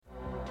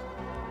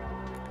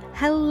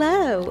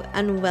Hello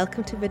and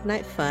welcome to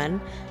Midnight Fun.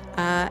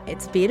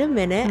 It's been a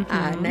minute.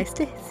 Nice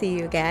to see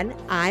you again.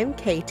 I'm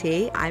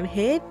Katie. I'm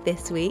here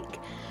this week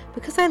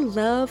because I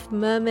love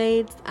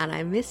mermaids and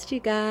I missed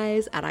you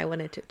guys and I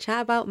wanted to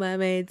chat about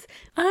mermaids.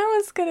 I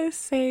was going to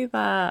say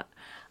that.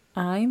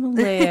 I'm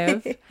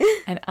Liv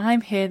and I'm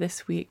here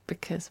this week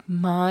because,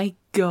 my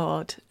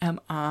God,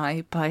 am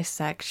I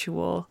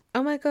bisexual.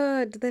 Oh my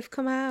God, they've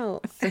come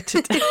out.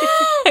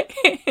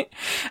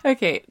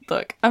 Okay,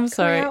 look, I'm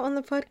sorry. Coming out on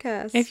the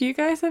podcast. If you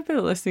guys have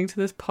been listening to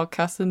this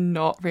podcast and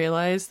not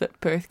realised that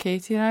both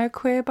Katie and I are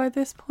queer by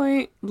this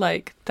point,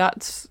 like,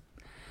 that's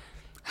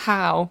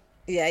how.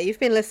 Yeah, you've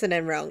been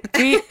listening wrong.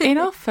 In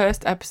our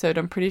first episode,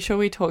 I'm pretty sure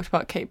we talked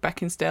about Kate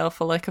Beckinsale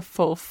for like a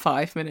full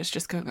 5 minutes,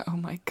 just going, oh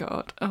my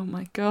God.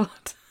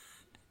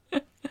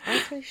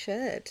 As we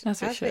should.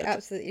 As we should.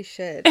 Absolutely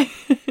should.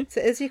 So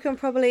as you can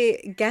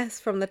probably guess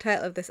from the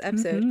title of this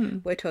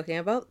episode, we're talking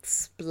about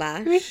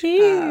Splash.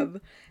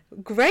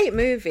 Great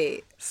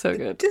movie. So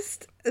good.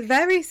 Just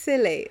very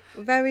silly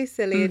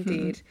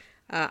indeed.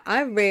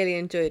 I really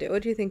enjoyed it.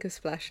 What do you think of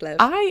Splash, Liv?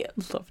 I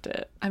loved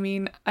it. I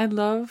mean, I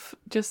love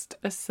just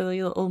a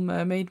silly little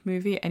mermaid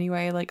movie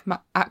anyway. Like,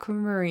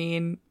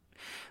 Aquamarine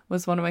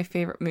was one of my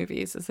favourite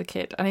movies as a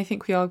kid. And I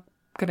think we are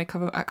going to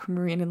cover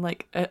Aquamarine in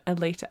like a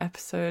later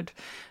episode.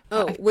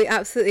 We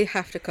absolutely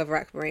have to cover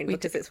Aquamarine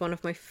because it's one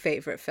of my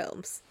favourite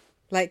films.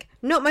 Like,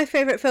 not my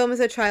favourite film as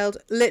a child,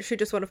 literally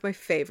just one of my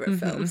favourite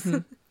films.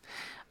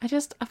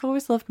 I've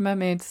always loved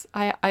mermaids.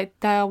 They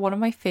are one of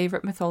my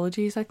favourite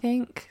mythologies, I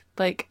think.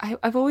 Like,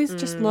 I've always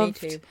just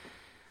loved,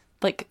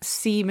 like,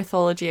 sea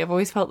mythology. I've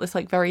always felt this,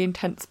 like, very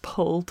intense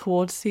pull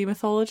towards sea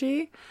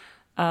mythology.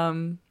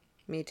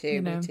 Me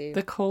too.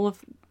 The call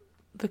of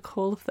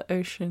the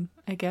ocean,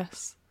 I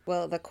guess.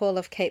 Well, the call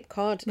of Cape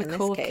Cod in this case. The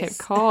call of Cape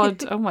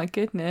Cod. Oh, my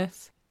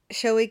goodness.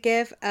 Shall we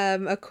give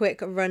a quick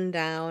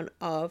rundown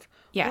of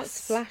what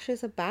Splash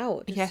is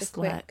about?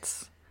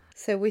 Let's.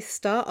 So we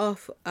start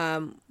off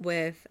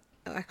with,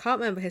 I can't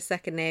remember his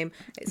second name.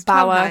 It's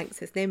Bauer. Tom Hanks.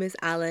 His name is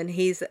Alan.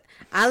 He's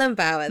Alan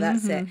Bauer,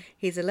 that's it.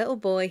 He's a little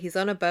boy. He's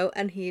on a boat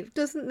and he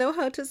doesn't know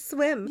how to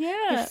swim.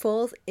 Yeah. He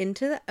falls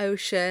into the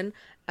ocean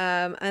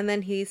and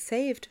then he's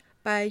saved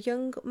by a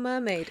young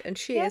mermaid. And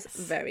she is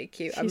very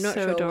cute. I'm not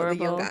sure what the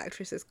young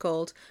actress is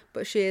called,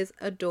 but she is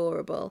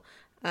adorable.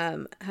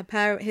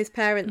 His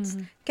parents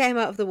came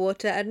out of the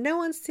water and no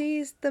one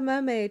sees the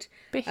mermaid,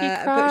 but he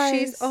cries. But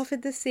she's off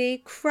in the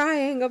sea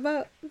crying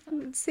about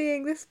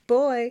seeing this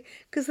boy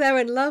because they're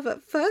in love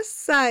at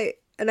first sight,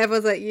 and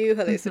everyone's like, you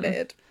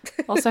hallucinated.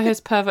 Also,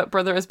 his pervert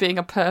brother is being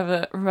a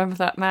pervert. Remember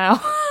that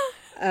now.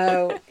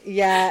 Oh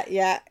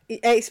yeah.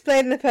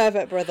 Explain the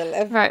pervert brother,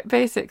 Liv. Right,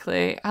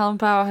 basically Alan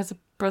Bauer has a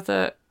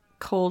brother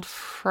called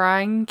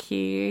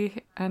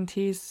Frankie and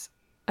he's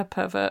a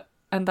pervert.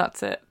 And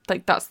that's it.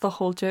 Like, that's the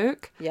whole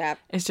joke. Yeah.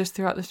 It's just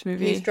throughout this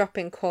movie. He's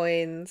dropping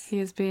coins. He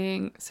is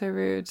being so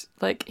rude.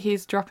 Like,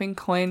 he's dropping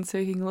coins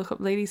so he can look up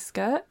ladies'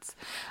 skirts.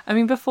 I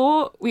mean,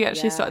 before we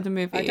actually started the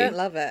movie... I don't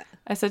love it.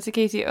 I said to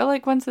Katie,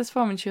 when's this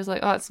from? And she was like,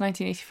 it's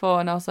 1984.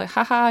 And I was like,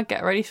 haha,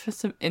 get ready for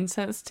some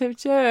insensitive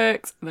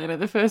jokes. And then in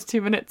the first 2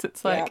 minutes,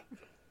 it's like,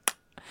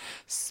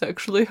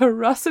 sexually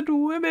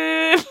harassing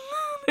women.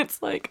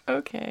 It's like,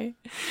 okay.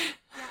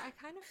 Yeah, I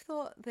kind of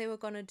thought they were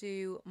going to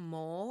do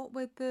more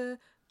with the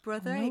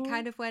brother. It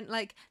kind of went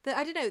like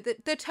I don't know,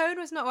 the tone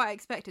was not what I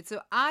expected, so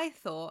I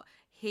thought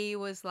he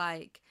was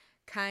like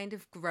kind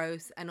of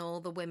gross and all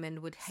the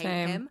women would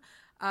hate him,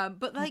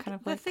 but like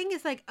the thing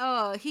is like,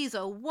 he's a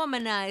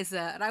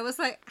womanizer, and I was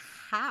like,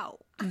 how?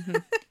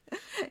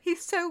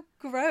 He's so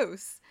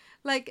gross.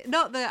 Like,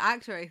 not the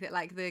actor or anything,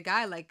 like the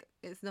guy, like,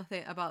 it's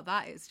nothing about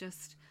that, it's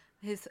just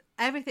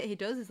everything he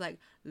does is like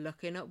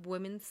looking up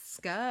women's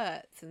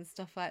skirts and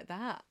stuff like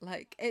that.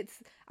 Like,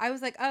 I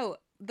was like,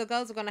 the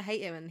girls are going to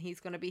hate him and he's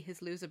going to be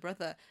his loser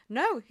brother.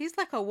 No, he's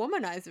like a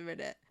womanizer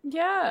in it.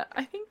 Yeah,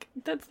 I think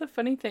that's the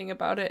funny thing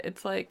about it.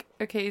 It's like,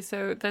 okay,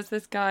 so there's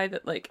this guy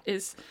that like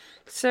is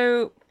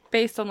so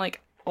based on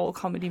like all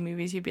comedy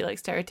movies, you'd be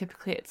like,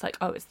 stereotypically it's like,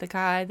 it's the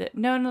guy that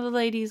none of the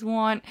ladies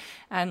want,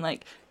 and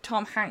like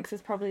Tom Hanks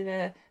is probably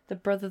the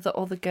brother that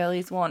all the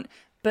girlies want.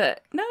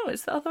 But no,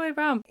 it's the other way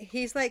around.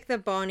 He's like the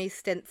Barney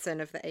Stinson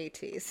of the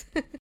 80s.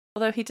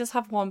 Although he does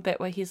have one bit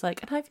where he's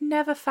like, and I've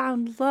never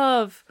found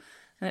love.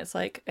 And it's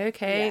like,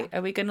 okay,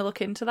 are we going to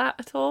look into that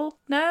at all?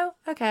 No?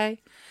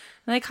 Okay.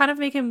 And they kind of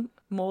make him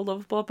more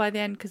lovable by the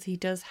end because he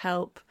does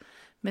help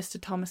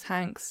Mr. Thomas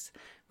Hanks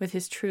with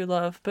his true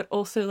love. But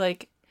also,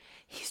 like,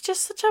 he's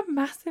just such a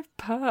massive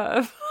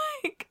perv.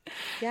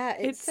 Yeah,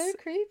 it's so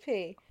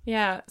creepy.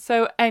 Yeah.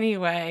 So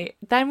anyway,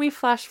 then we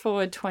flash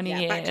forward 20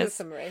 years. Back to the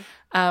summary.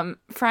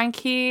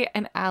 Frankie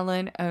and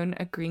Alan own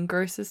a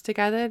greengrocers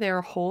together.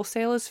 They're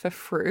wholesalers for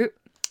fruit.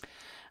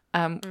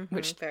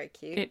 Which very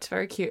cute. It's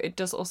very cute. It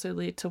does also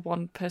lead to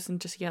one person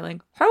just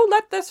yelling, "Who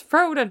let this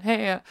fruit in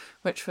here?"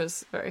 which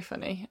was very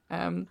funny.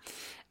 And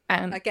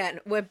again,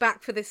 we're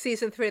back for this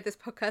season 3 of this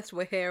podcast.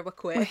 We're here, we're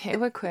queer.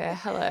 We're queer.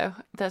 Hello,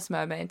 there's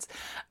mermaids.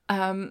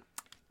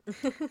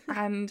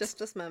 And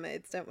just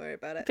mermaids, don't worry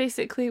about it.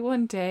 basically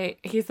one day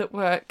he's at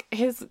work,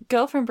 his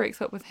girlfriend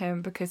breaks up with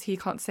him because he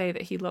can't say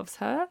that he loves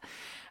her.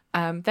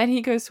 Then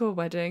he goes to a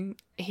wedding,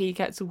 he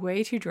gets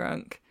way too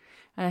drunk,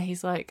 and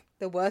he's like,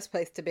 The worst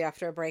place to be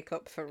after a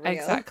breakup, for real.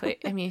 exactly.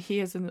 I mean, he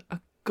is in a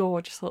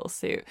gorgeous little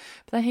suit.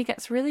 But then he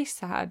gets really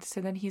sad.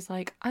 So then he's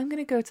like, I'm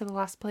going to go to the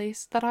last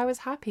place that I was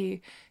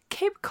happy.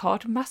 Cape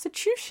Cod,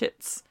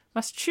 Massachusetts.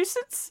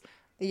 Massachusetts?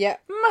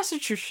 Yep.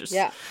 Massachusetts.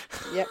 Yeah.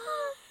 Yep.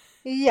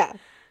 Yeah.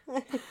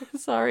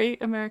 Sorry,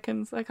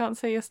 Americans. I can't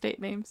say your state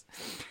names.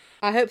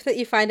 I hope that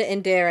you find it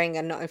endearing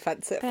and not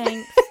offensive.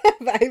 Thanks.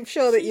 But I'm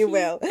sure that you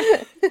will.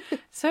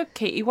 So,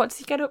 Katie, what does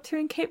he get up to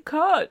in Cape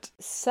Cod?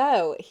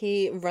 So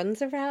he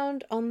runs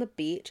around on the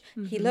beach.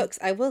 He looks,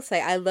 I will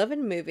say, I love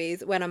in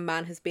movies when a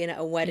man has been at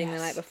a wedding the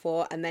night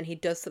before and then he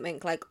does something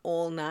like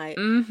all night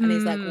and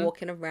he's like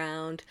walking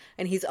around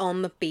and he's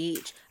on the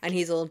beach and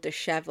he's all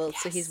disheveled.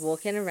 So he's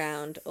walking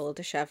around all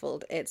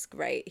disheveled. It's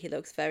great. He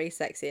looks very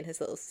sexy in his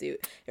little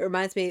suit. It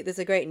reminds me, there's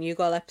a great New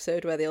Girl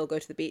episode where they all go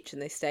to the beach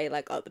and they stay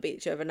like at the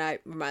beach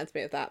overnight. Reminds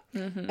me of that.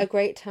 A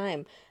great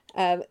time.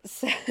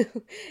 So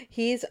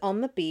he's on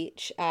the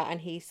beach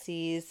and he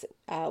sees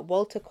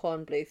Walter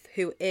Kornbluth,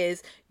 who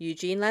is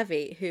Eugene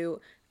Levy, who,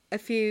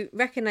 if you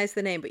recognise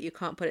the name but you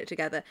can't put it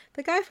together,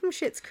 the guy from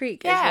Schitt's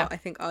Creek is what I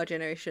think our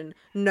generation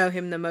know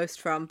him the most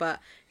from, but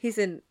he's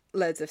in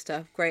loads of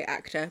stuff. Great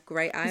actor,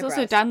 great eyebrows. He's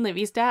also Dan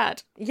Levy's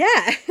dad.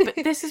 Yeah. But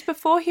this is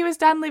before he was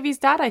Dan Levy's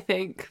dad, I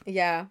think.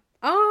 Yeah.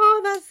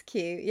 Oh, that's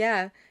cute.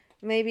 Yeah.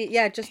 Maybe,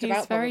 yeah, just He's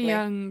about very probably.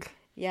 young.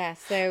 Yeah,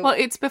 so... Well,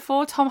 it's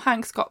before Tom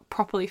Hanks got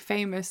properly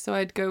famous, so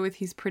I'd go with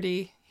he's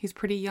pretty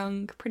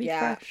young, pretty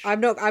fresh.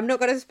 I'm not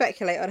going to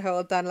speculate on how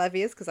old Dan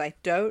Levy is because I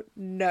don't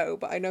know,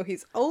 but I know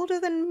he's older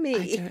than me.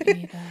 I don't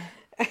either.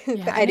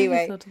 Yeah, But I know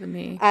anyway, he's older than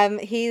me.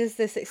 he's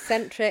this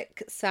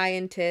eccentric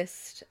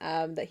scientist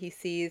that he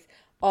sees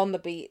on the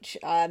beach.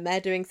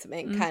 They're doing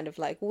something kind of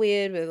like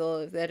weird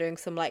they're doing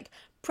some like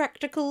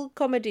practical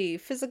comedy,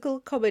 physical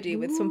comedy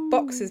with some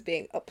boxes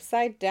being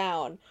upside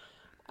down.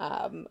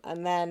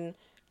 And then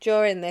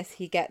during this,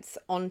 he gets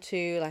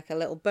onto like a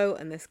little boat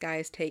and this guy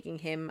is taking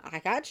him. I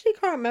actually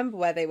can't remember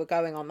where they were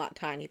going on that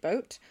tiny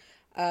boat.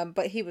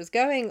 But he was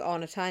going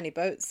on a tiny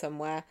boat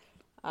somewhere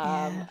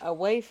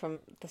away from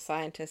the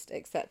scientist,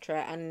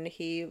 etc. And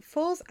he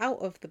falls out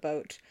of the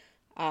boat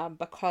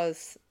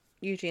because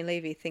Eugene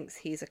Levy thinks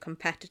he's a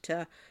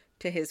competitor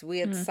to his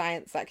weird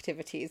science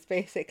activities,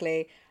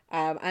 basically.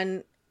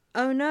 And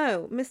oh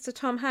no, Mr.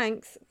 Tom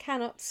Hanks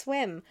cannot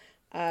swim.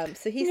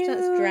 So he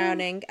starts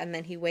drowning and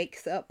then he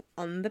wakes up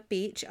on the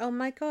beach. Oh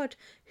my God,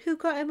 who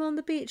got him on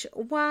the beach?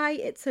 Why,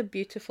 it's a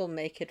beautiful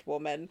naked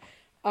woman.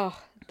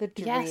 Oh, the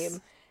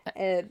dream.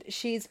 Yes.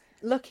 She's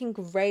looking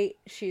great.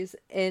 She's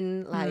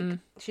in like,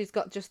 she's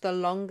got just the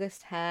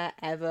longest hair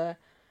ever.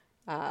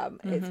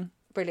 It's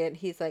brilliant.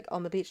 He's like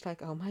on the beach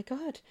like, oh my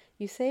God,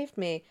 you saved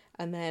me.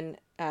 And then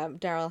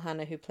Daryl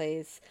Hannah, who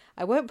plays,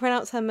 I won't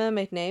pronounce her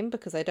mermaid name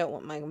because I don't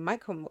want my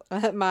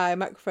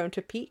microphone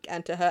to peak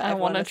and to hurt. I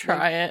want to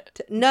try it.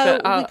 No,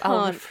 we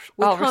can't.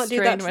 We I'll can't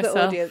do that to myself.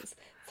 the audience.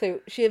 So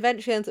she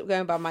eventually ends up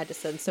going by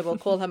Madison. So we'll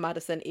call her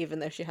Madison, even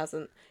though she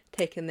hasn't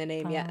taken the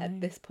name yet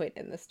at this point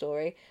in the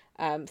story.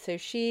 So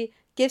she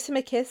gives him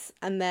a kiss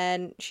and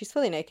then she's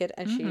fully naked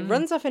and she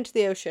runs off into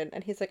the ocean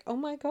and he's like, oh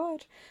my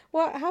God,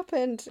 what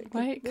happened?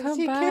 Wait, Did come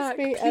you back,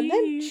 kiss me? please. And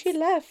then she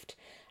left.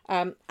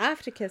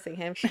 After kissing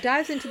him, she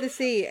dives into the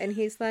sea and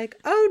he's like,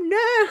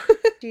 oh no!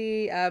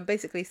 She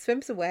basically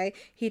swims away.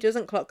 He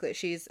doesn't clock that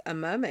she's a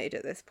mermaid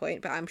at this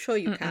point, but I'm sure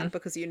you can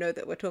because you know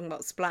that we're talking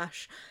about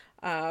Splash.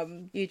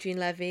 Eugene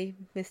Levy,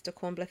 Mr.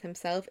 Kornbluth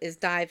himself, is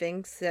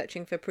diving,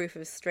 searching for proof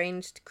of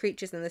strange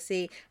creatures in the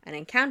sea, and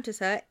encounters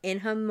her in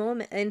her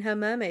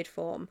mermaid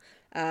form.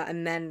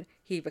 And then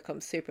he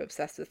becomes super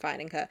obsessed with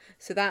finding her.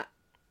 So that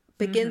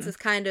begins as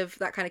kind of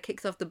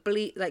kicks off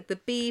the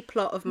B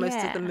plot of most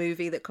of the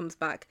movie that comes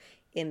back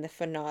in the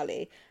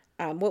finale.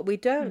 What we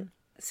don't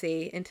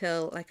see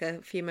until like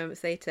a few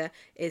moments later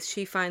is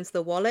she finds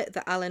the wallet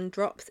that Alan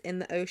drops in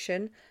the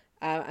ocean.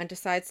 And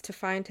decides to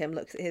find him,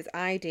 looks at his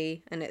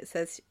ID, and it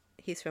says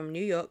he's from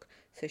New York.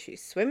 So she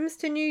swims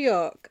to New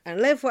York, and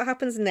Liv, what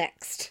happens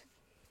next?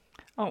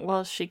 Oh,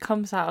 well, she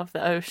comes out of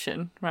the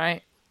ocean,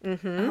 right?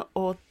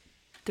 Or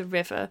the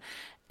river,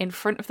 in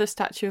front of the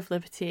Statue of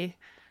Liberty,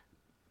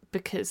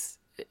 because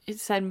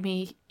it said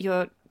me,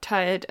 you're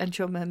tired and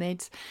you're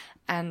mermaids.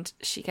 And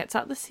she gets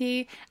out the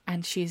sea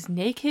and she's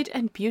naked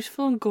and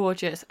beautiful and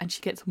gorgeous and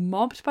she gets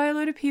mobbed by a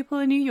load of people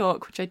in New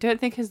York, which I don't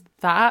think is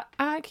that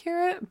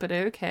accurate, but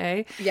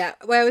okay. Yeah,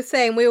 well, I was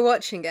saying we were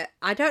watching it.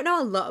 I don't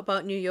know a lot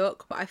about New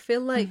York, but I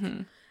feel like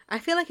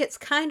it's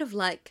kind of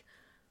like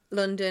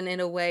London in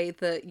a way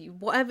that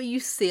whatever you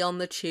see on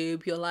the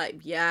tube, you're like,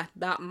 yeah,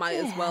 that might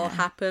as well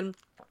happen.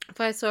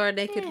 If I saw a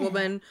naked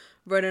woman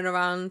running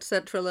around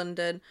central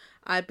London,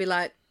 I'd be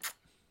like,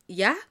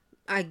 yeah.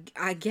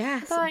 I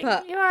guess, like,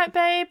 but you alright,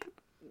 babe?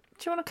 Do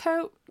you want a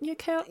coat? You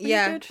coat?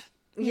 Yeah, good?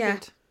 yeah.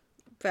 Good?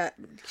 But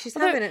she's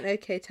having an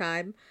okay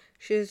time.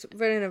 She's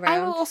running around.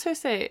 I will also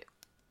say,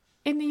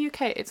 in the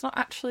UK, it's not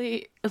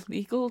actually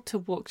illegal to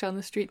walk down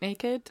the street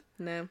naked.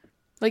 No.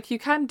 Like, you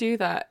can do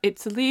that.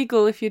 It's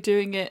illegal if you're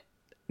doing it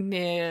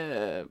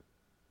near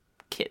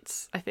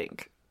kids, I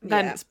think.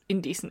 Then it's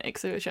indecent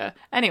exposure.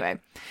 Anyway,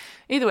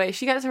 either way,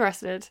 she gets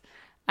arrested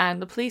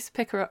and the police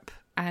pick her up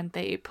and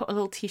they put a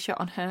little t-shirt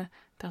on her.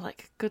 They're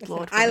like, good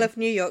lord. I love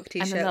New York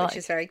t-shirt, like, which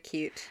is very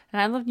cute.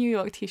 And I love New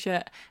York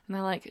t-shirt. And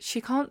they're like, she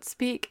can't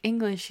speak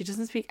English. She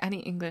doesn't speak any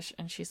English.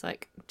 And she's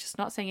like, just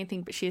not saying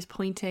anything, but she is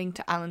pointing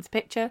to Alan's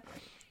picture.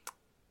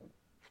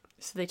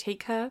 So they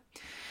take her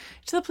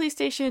to the police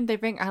station. They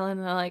bring Alan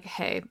and they're like,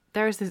 hey,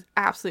 there is this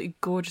absolutely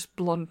gorgeous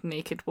blonde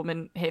naked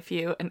woman here for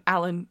you. And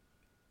Alan,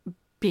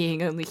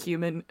 being only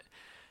human,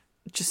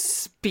 just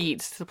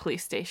speeds to the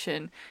police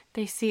station.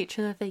 They see each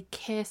other, they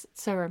kiss,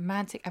 it's so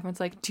romantic. Everyone's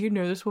like, do you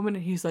know this woman?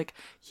 And he's like,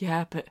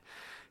 yeah, but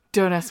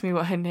don't ask me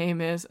what her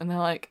name is. And they're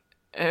like,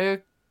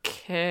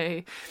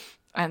 okay.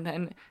 And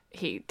then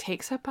he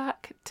takes her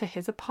back to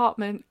his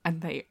apartment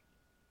and they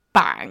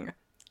bang.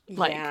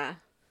 Like,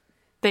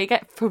 they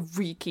get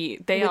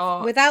freaky. They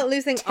are without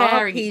losing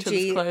our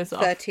PG clothes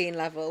 13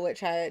 level,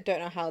 which I don't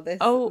know how this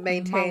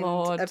maintained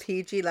a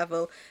PG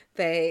level.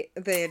 They're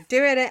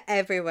doing it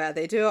everywhere.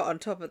 They do it on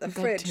top of the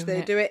fridge.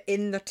 They do it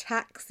in the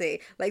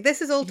taxi. Like,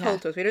 this is all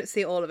told to us. We don't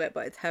see all of it,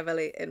 but it's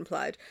heavily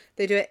implied.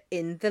 They do it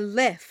in the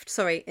lift.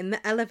 Sorry, in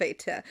the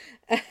elevator.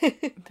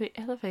 The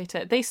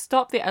elevator. They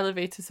stop the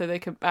elevator so they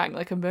can bang,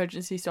 like,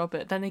 emergency stop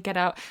it. Then they get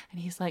out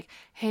and he's like,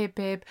 hey,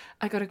 babe,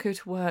 I gotta go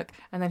to work.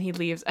 And then he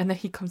leaves. And then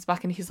he comes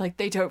back and he's like,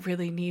 they don't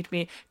really need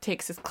me.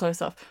 Takes his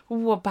clothes off.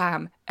 Whoa,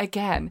 bam.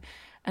 Again.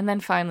 And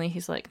then finally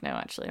he's like, no,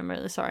 actually, I'm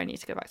really sorry. I need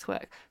to go back to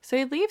work. So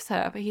he leaves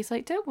her, but he's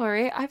like, don't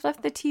worry. I've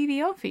left the TV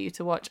on for you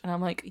to watch. And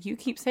I'm like, you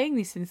keep saying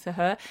these things to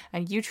her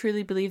and you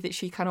truly believe that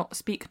she cannot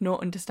speak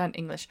nor understand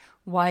English.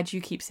 Why do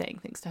you keep saying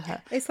things to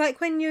her? It's like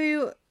when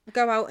you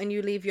go out and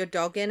you leave your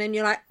dog in and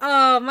you're like,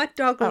 oh, my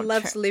dog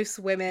loves loose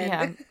women.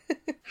 Yeah.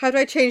 How do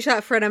I change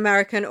that for an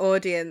American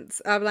audience?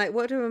 I'm like,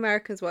 what do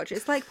Americans watch?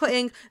 It's like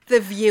putting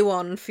The View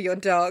on for your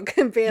dog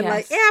and being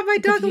like, yeah, my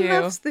dog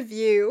loves The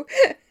View.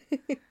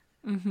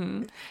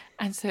 Mm-hmm.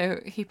 And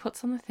so he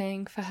puts on the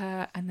thing for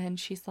her and then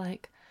she's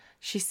like,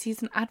 she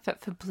sees an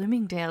advert for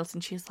Bloomingdale's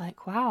and she's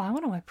like, wow, I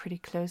want to wear pretty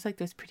clothes like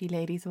those pretty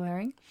ladies are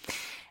wearing.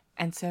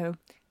 And so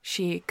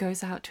she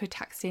goes out to a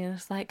taxi and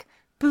is like,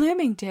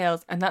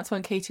 Bloomingdale's. And that's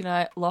when Katie and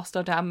I lost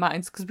our damn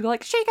minds because we were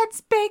like, she can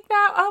speak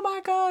now, oh my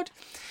god.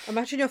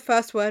 Imagine your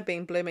first word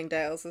being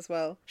Bloomingdale's as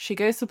well. She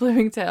goes to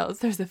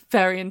Bloomingdale's. There's a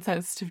very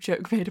insensitive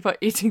joke made about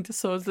eating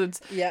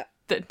disorders. Yeah.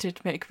 That did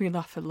make me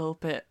laugh a little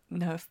bit.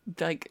 No,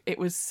 like, it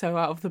was so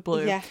out of the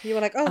blue. Yeah, you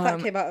were like, oh,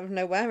 that came out of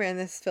nowhere in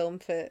this film.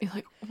 You're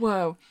like,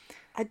 whoa.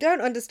 I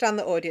don't understand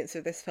the audience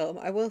of this film,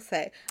 I will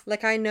say.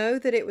 Like, I know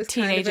that it was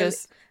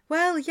teenagers.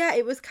 Well, yeah,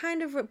 it was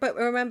kind of, but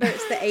remember,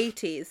 it's the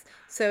 80s.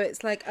 So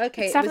it's like,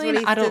 okay, it's it was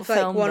released an adult as, like,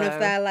 film, one though. of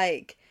their,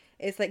 like,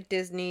 it's like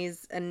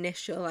Disney's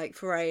initial, like,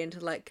 foray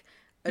into, like,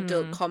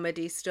 adult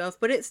comedy stuff,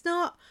 but it's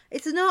not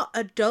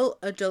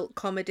adult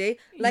comedy.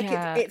 Like,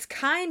 it's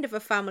kind of a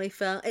family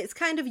film. It's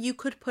kind of, you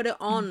could put it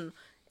on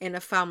in a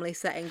family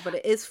setting, but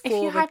it is for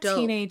adults. If you had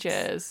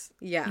teenagers.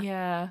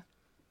 Yeah,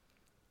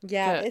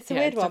 but, it's a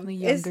weird one. Definitely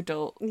young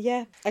adult.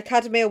 Yeah,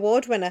 Academy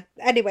Award winner.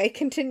 Anyway,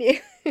 continue.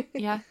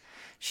 Yeah.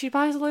 She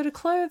buys a load of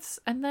clothes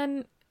and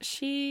then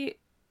she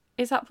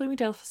is at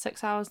Bloomingdale for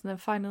 6 hours and then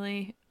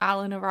finally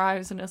Alan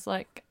arrives and is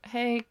like,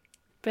 hey,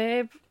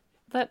 babe,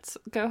 let's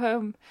go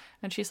home.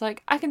 And she's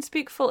like, I can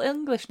speak full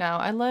English now.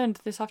 I learned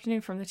this afternoon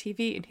from the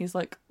TV. And he's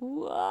like,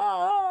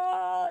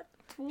 what?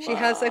 She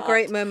has a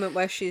great moment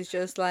where she's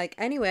just like,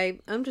 anyway,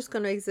 I'm just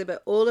going to exhibit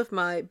all of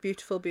my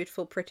beautiful,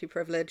 beautiful, pretty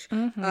privilege.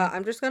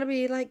 I'm just going to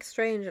be like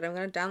strange and I'm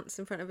going to dance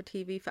in front of a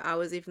TV for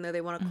hours even though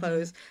they want to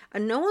close.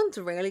 And no one's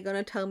really going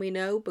to tell me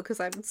no because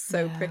I'm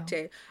so pretty.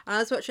 And I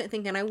was watching it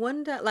thinking, I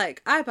wonder,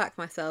 like, I back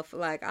myself.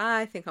 Like,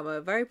 I think I'm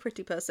a very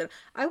pretty person.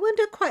 I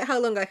wonder quite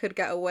how long I could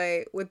get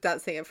away with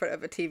dancing in front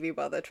of a TV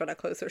while they're trying to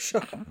close a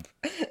shop.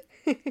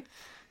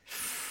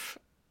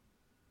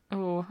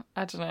 Oh,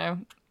 I don't know.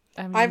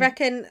 I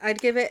reckon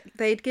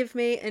they'd give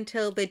me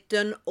until they'd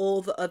done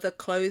all the other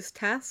closed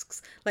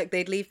tasks. Like,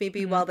 they'd leave me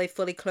be while they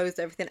fully closed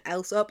everything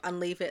else up and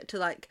leave it to,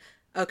 like,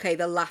 okay,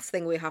 the last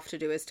thing we have to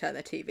do is turn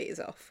the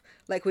TVs off.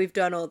 Like, we've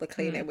done all the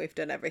cleaning, we've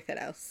done everything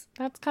else.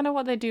 That's kind of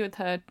what they do with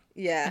her,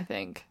 I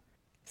think.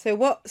 So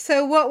what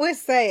we're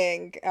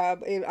saying,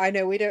 I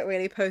know we don't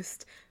really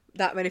post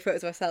that many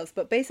photos of ourselves,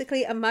 but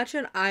basically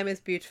imagine I'm as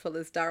beautiful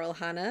as Daryl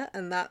Hannah,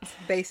 and that's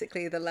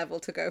basically the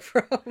level to go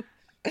from.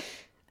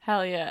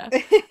 Hell yeah.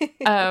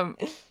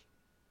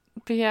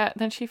 But yeah,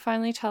 then she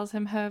finally tells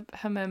him her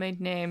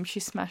mermaid name. She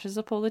smashes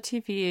up all the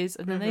TVs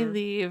and then they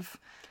leave.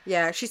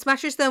 Yeah, she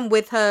smashes them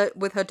with her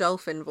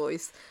dolphin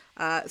voice.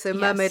 So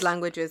mermaid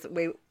languages,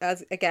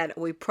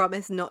 we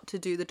promise not to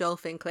do the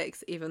dolphin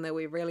clicks, even though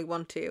we really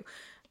want to.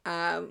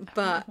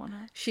 But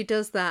she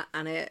does that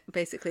and it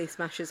basically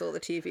smashes all the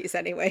TVs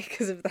anyway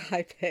because of the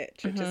high pitch,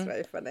 which is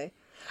very funny.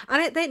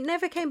 And they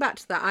never came back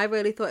to that. I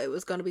really thought it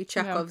was going to be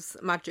Chekhov's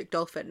magic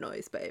dolphin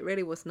noise, but it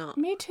really was not.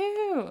 Me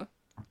too.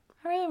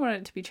 I really want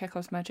it to be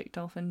Chekhov's magic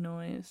dolphin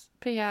noise.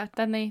 But yeah,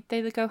 then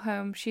they go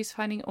home. She's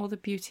finding all the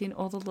beauty in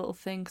all the little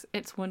things.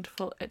 It's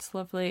wonderful. It's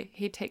lovely.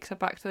 He takes her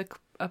back to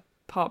the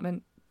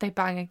apartment. They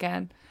bang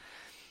again.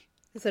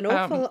 There's an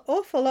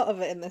awful lot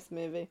of it in this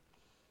movie.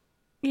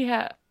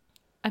 Yeah.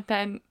 And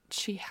then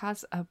she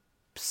has a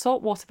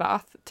saltwater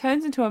bath,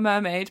 turns into a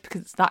mermaid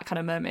because it's that kind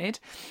of mermaid.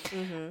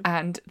 Mm-hmm.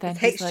 And then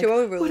he's like,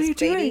 rules, what are you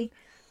doing,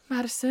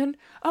 Madison?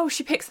 Oh,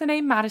 she picks the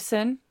name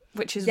Madison,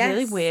 which is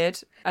really weird,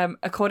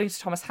 according to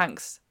Thomas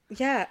Hanks.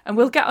 Yeah. And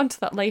we'll get onto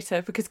that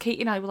later because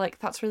Katie and I were like,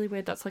 that's really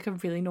weird. That's like a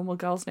really normal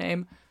girl's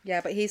name.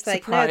 Yeah, but he's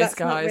like, Surprise, no, that's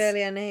guys. not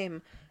really a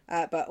name.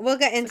 But we'll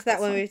get into that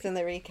when we've done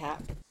the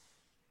recap.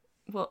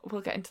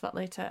 We'll get into that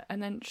later.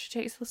 And then she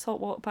takes the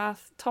saltwater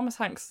bath. Thomas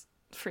Hanks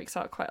freaks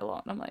out quite a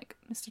lot. And I'm like,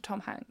 Mr.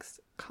 Tom Hanks,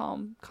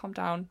 calm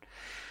down.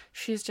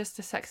 She's just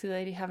a sexy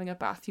lady having a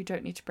bath. You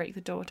don't need to break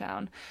the door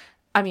down.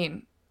 I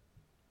mean,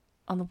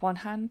 on the one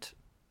hand,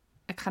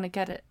 I kind of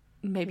get it.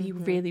 Maybe you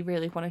really,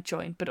 really want to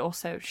join, but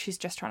also she's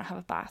just trying to have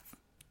a bath.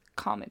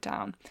 Calm it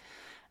down.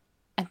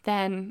 And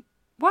then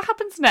what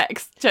happens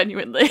next,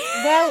 genuinely?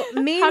 Well,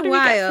 meanwhile... How do we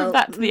get from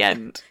that to the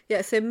end?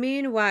 Yeah, so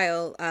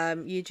meanwhile,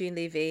 Eugene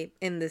Levy,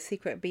 in the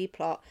secret B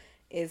plot,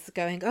 is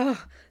going,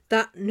 oh,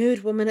 that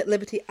nude woman at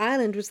Liberty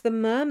Island was the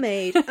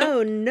mermaid.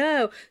 Oh,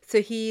 no.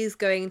 So he's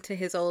going to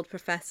his old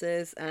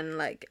professors and,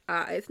 like,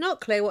 it's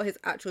not clear what his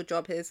actual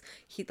job is.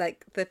 He,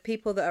 like, the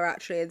people that are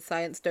actually in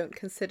science don't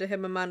consider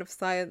him a man of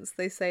science,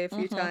 they say a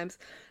few times.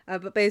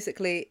 But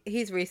basically,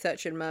 he's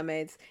researching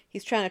mermaids.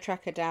 He's trying to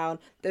track her down.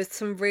 There's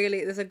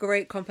a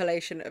great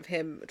compilation of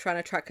him trying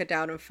to track her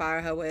down and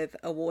fire her with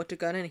a water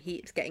gun, and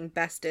he's getting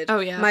bested.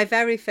 Oh, yeah. My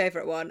very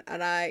favourite one,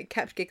 and I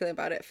kept giggling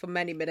about it for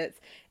many minutes,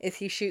 is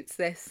he shoots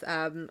this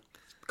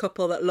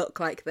couple that look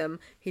like them.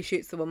 He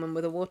shoots the woman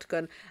with a water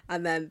gun,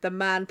 and then the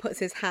man puts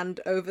his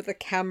hand over the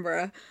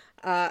camera,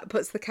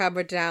 puts the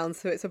camera down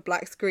so it's a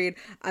black screen,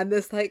 and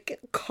there's like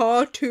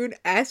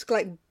cartoon-esque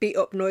like beat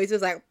up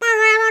noises like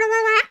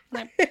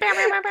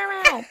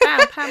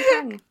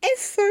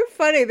it's so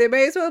funny. They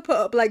may as well put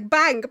up like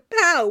bang,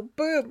 pow,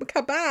 boom,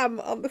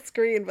 kabam on the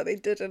screen, but they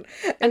didn't.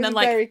 And then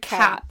like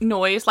cat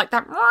noise like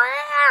that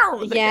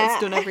that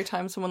gets done every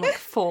time someone like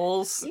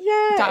falls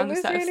down the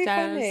set of stairs.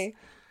 Funny.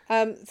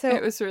 So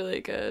it was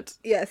really good.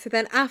 Yeah, so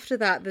then after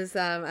that there's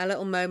a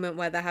little moment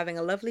where they're having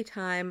a lovely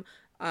time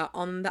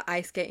on the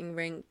ice skating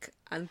rink,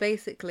 and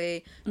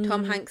basically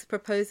Tom Hanks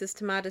proposes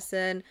to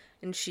Madison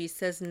and she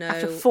says no.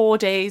 After 4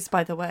 days,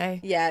 by the way.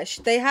 Yeah,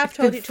 they have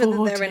told each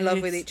other they're in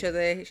love with each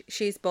other.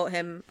 She's bought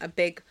him a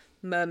big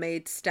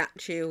mermaid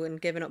statue and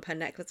given up her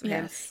necklace for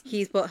him.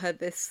 He's bought her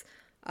this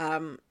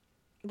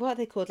what are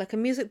they called? Like a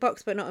music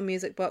box, but not a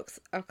music box.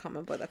 I can't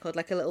remember what they're called.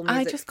 Like a little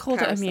music I just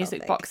called it a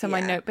music box in my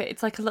note, but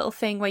it's like a little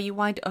thing where you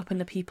wind it up and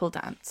the people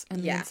dance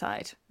in the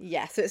inside.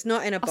 Yeah, so it's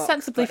not in a box.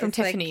 Ostensibly from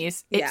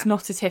Tiffany's. Like, it's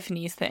not a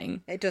Tiffany's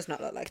thing. It does not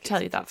look like I can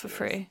tell you that for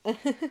free.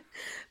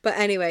 But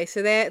anyway,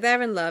 so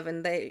they're in love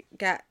and they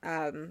get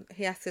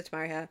he asks her to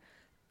marry her.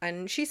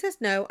 And she says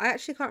no. I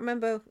actually can't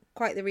remember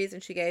quite the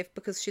reason she gave,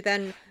 because she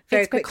then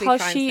very quickly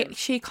finds him.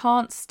 She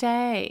can't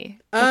stay.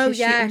 Oh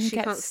yeah, she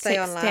can't stay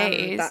on land.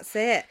 Days. That's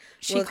it.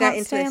 She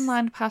can't stay on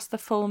land past the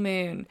full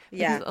moon,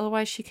 because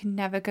otherwise she can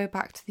never go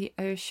back to the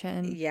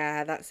ocean.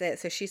 Yeah, that's it.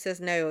 So she says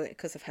no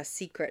because of her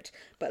secret.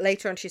 But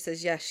later on she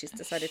says yes, she's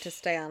decided to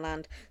stay on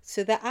land.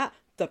 So they're at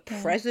the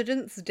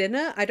president's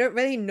dinner. I don't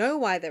really know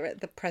why they're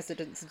at the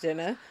president's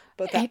dinner,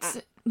 but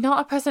it's not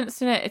a president's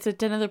dinner. It's a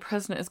dinner the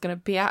president is going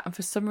to be at, and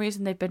for some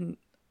reason they've been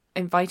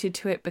invited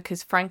to it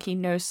because Frankie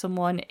knows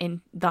someone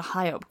in the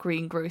high up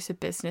greengrocer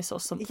business or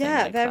something.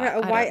 Yeah, like they're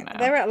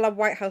at a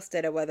White House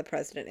dinner where the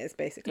president is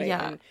basically.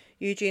 Yeah, and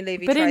Eugene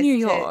Levy. But in New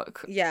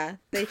York,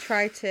 they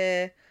try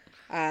to.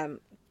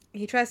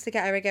 He tries to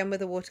get her again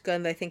with a water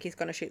gun. They think he's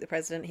going to shoot the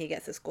president. He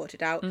gets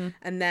escorted out,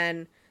 and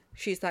then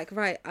she's like,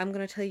 "Right, I'm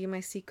going to tell you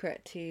my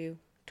secret to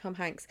Tom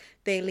Hanks."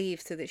 They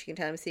leave so that she can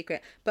tell him a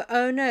secret. But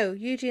oh no,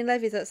 Eugene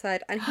Levy's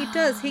outside, and he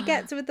does. He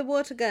gets her with the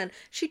water gun.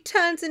 She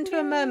turns into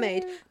a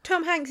mermaid.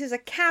 Tom Hanks is a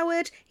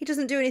coward. He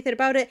doesn't do anything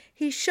about it.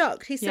 He's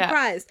shocked. He's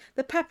surprised.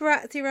 The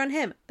paparazzi are on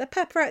him. The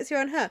paparazzi are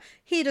on her.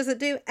 He doesn't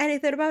do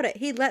anything about it.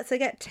 He lets her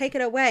get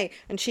taken away,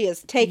 and she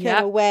is taken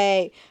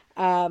away.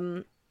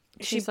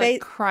 She's like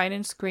crying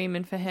and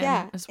screaming for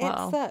him as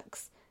well. It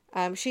sucks.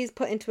 She's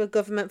put into a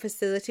government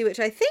facility, which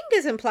I think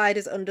is implied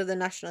as under the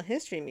Natural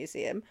History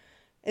Museum.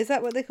 Is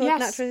that what they call it?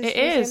 Natural History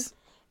Museum? It is.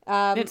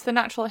 It's the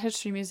Natural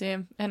History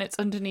Museum, and it's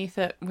underneath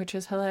it, which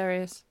is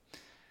hilarious.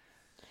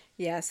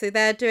 Yeah, so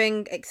they're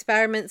doing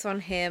experiments on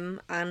him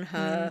and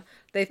her.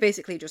 They've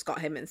basically just got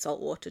him in salt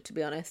water, to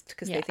be honest,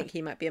 because they think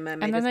he might be a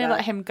mermaid. And then they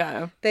let him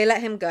go. They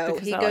let him go.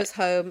 He goes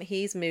home.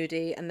 He's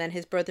moody, and then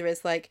his brother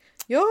is like,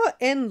 "You're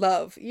in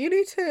love. You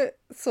need to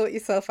sort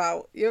yourself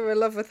out. You're in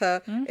love with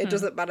her. It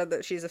doesn't matter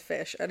that she's a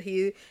fish." And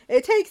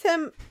it takes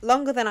him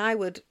longer than I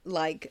would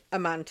like a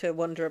man to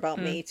wonder about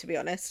me, to be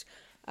honest,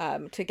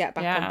 to get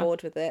back on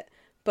board with it.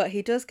 But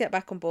he does get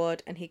back on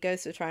board, and he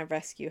goes to try and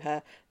rescue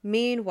her.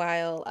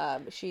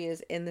 Meanwhile, she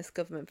is in this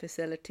government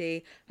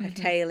facility. Her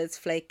tail is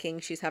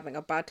flaking. She's having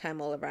a bad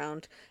time all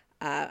around.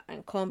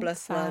 And Cornbluth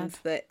sad. learns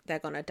that they're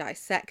going to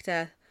dissect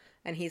her.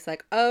 And he's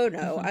like, oh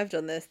no, I've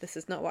done this. This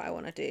is not what I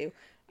want to do.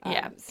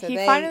 So he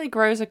finally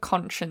grows a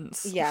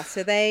conscience. Yeah,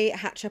 so they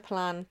hatch a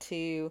plan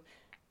to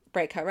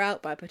break her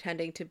out by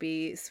pretending to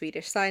be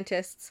Swedish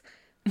scientists.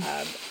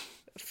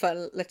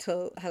 Fun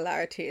little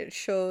hilarity in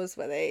shows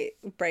where they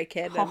break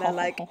in and they're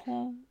like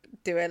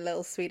doing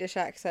little Swedish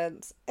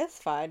accents. It's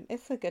fine.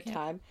 It's a good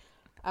time.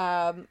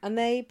 And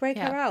they break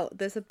her out.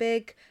 There's a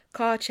big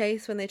car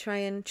chase when they try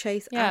and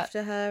chase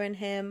after her and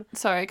him.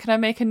 Sorry, can I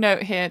make a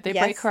note here? They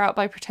break her out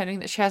by pretending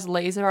that she has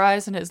laser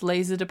eyes and it's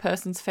lasered a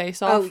person's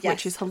face off,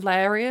 which is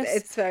hilarious.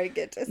 It's very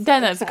good.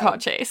 Then there's a car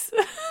chase.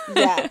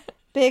 Yeah,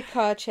 big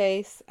car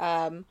chase.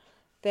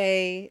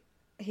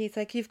 He's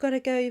like, you've got to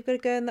go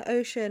in the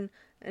ocean.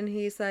 And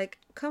he's like,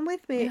 come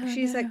with me.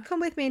 She's like,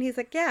 come with me. And he's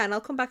like, yeah, and I'll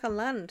come back on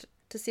land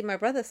to see my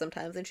brother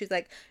sometimes. And she's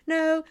like,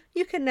 no,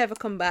 you can never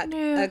come back.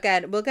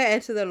 Again, we'll get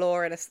into the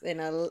lore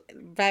we're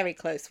very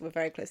close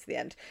to the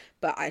end.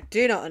 But I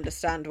do not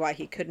understand why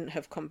he couldn't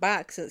have come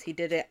back since he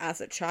did it as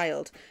a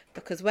child.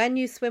 Because when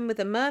you swim with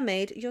a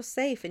mermaid, you're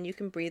safe and you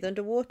can breathe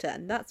underwater.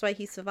 And that's why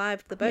he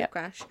survived the boat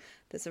crash.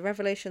 There's a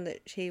revelation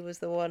that she was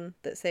the one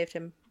that saved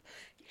him.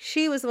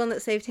 She was the one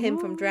that saved him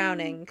from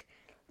drowning,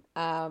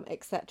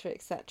 etc.,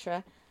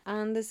 etc.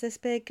 And there's this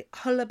big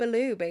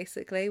hullabaloo,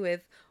 basically,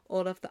 with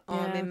all of the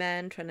army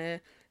men trying to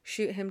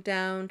shoot him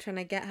down, trying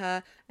to get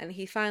her. And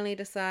he finally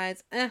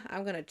decides,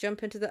 I'm going to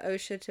jump into the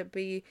ocean to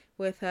be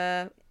with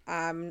her.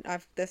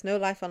 There's no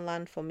life on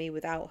land for me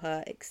without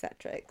her,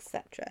 etc.,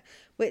 etc.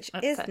 Which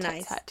is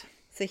nice.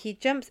 So he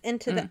jumps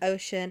into the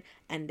ocean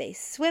and they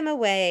swim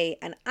away.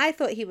 And I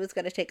thought he was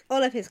going to take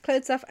all of his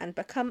clothes off and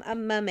become a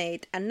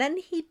mermaid. And then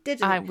he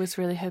didn't. I was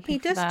really hoping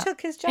for that. He just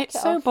took his jacket off.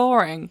 It's so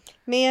boring.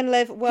 Me and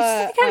Liv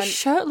were... He's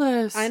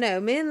shirtless. I know.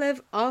 Me and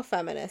Liv are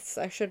feminists,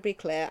 I should be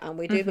clear. And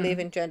we do believe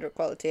in gender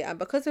equality. And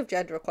because of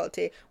gender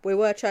equality, we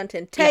were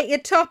chanting, take your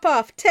top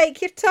off.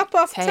 Take your top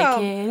off,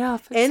 Tom. Take it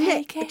off.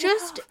 Take it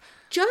off.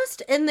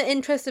 Just in the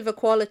interest of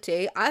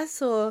equality, I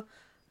saw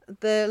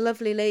the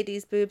lovely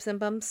lady's boobs and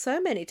bums so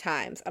many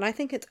times, and I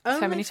think it's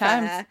only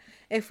fair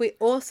if we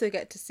also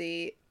get to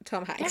see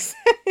Tom Hanks.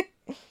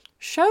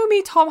 Show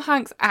me Tom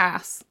Hanks'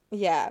 ass.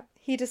 Yeah,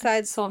 he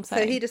decides. So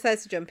he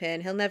decides to jump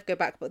in. He'll never go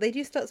back, but they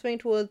do start swimming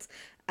towards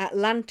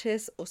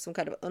Atlantis or some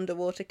kind of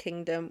underwater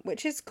kingdom,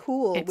 which is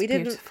cool. It's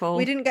beautiful.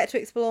 We didn't get to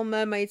explore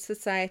mermaid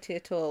society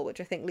at all,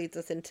 which I think leads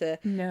us into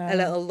a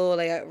little lore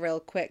layout real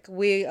quick.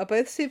 We are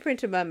both super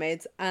into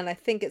mermaids, and I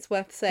think it's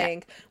worth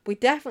saying we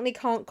definitely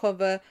can't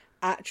cover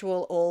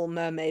actual all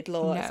mermaid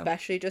lore,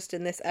 especially just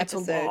in this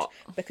episode,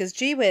 because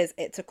gee whiz,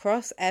 it's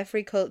across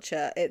every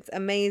culture. It's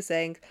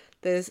amazing.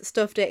 There's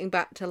stuff dating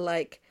back to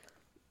like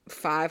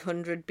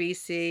 500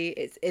 BC.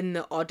 It's in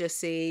the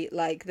Odyssey,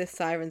 like the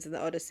sirens in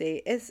the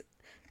Odyssey. It's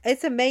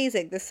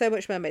amazing. There's so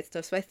much mermaid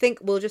stuff. So I think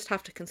we'll just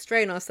have to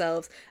constrain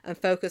ourselves and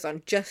focus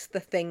on just the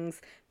things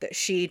that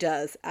she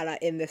does and are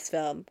in this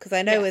film. Because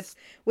I know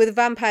with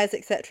vampires,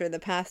 etc. in the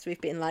past,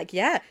 we've been like,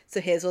 so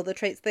here's all the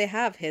traits they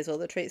have. Here's all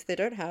the traits they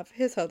don't have.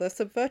 Here's how they're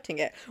subverting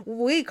it.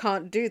 We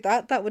can't do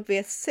that. That would be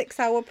a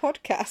 6-hour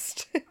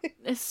podcast.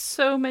 There's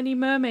so many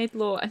mermaid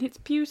lore and it's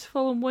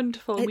beautiful and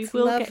wonderful. We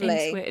will get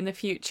into it in the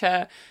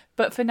future.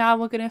 But for now,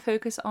 we're going to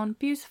focus on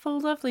beautiful,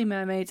 lovely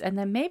mermaids. And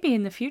then maybe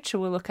in the future,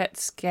 we'll look at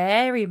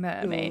scary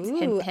mermaids.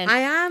 Hint, hint. I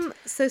am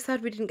so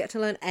sad we didn't get to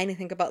learn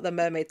anything about the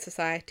mermaid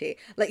society.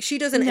 Like, she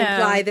doesn't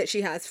imply that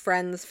she has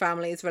friends,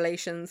 families,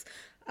 relations.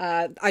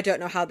 I don't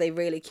know how they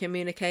really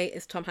communicate.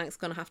 Is Tom Hanks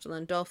going to have to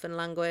learn dolphin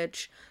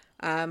language?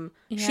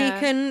 She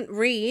can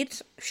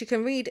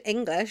read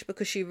English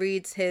because she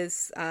reads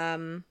his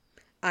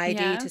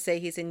ID to say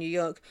he's in New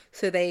York.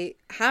 So they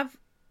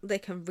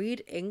can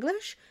read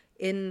English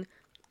in...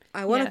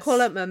 I want to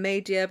call it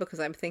Mermaidia because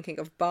I'm thinking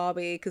of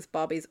Barbie, because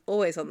Barbie's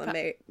always on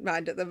the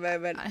mind at the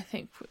moment. I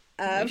think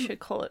we should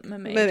call it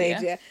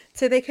Mermaidia.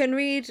 So they can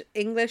read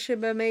English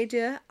in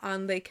Mermaidia,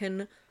 and they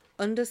can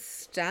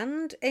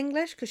understand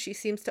English because she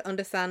seems to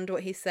understand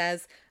what he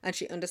says, and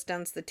she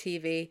understands the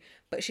TV,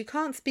 but she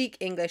can't speak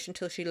English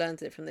until she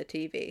learns it from the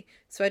TV.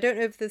 So I don't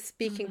know if the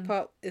speaking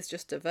part is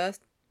just diverse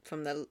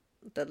from the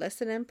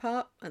listening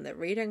part and the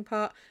reading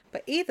part,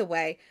 but either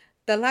way,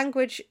 the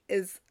language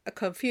is a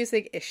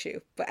confusing issue.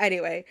 But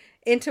anyway,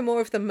 into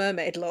more of the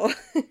mermaid lore.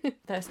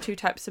 There's 2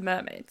 types of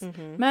mermaids.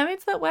 Mm-hmm.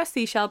 Mermaids that wear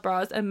seashell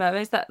bras and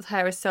mermaids that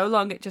hair is so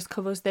long it just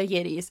covers their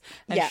yiddies.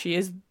 And she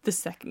is the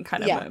second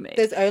kind of mermaid.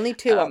 There's only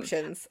 2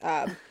 options.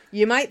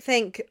 You might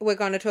think we're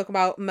going to talk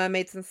about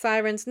mermaids and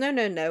sirens.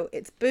 No.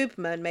 It's boob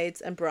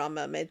mermaids and bra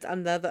mermaids,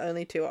 and they're the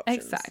only 2 options.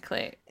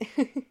 Exactly.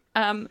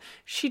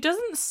 She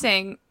doesn't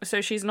sing,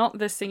 so she's not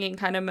the singing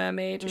kind of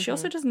mermaid. Mm-hmm. She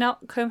also does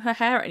not comb her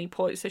hair at any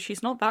point, so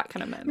she's not that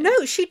kind of mermaid.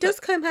 No, she does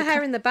comb her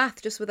hair in the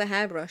bath just with a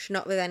hairbrush,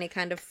 not with any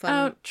kind of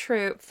fun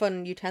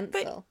utensil.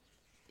 But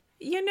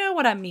you know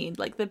what I mean,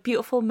 like the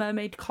beautiful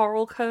mermaid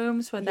coral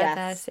combs when they're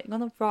there sitting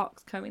on the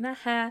rocks combing their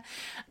hair.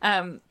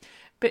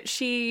 But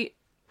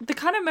the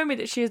kind of mermaid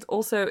that she is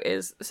also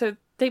is, so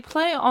they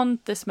play on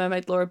this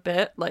mermaid lore a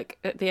bit. Like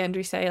at the end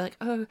we say like,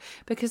 oh,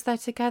 because they're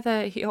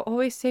together, you're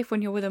always safe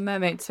when you're with a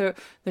mermaid. So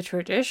the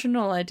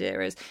traditional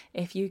idea is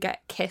if you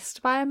get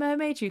kissed by a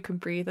mermaid, you can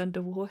breathe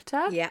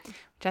underwater. Yeah.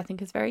 Which I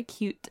think is very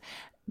cute.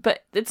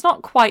 But it's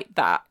not quite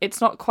that. It's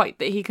not quite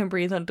that he can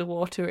breathe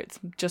underwater. It's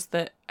just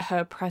that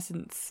her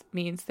presence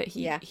means that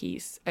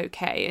he's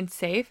okay and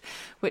safe,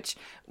 which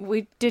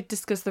we did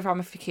discuss the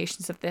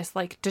ramifications of this.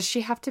 Like, does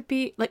she have to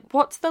be, like,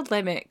 what's the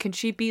limit? Can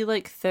she be,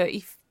 like,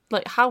 30,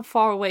 like, how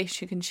far away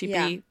can she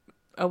be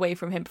away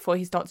from him before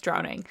he starts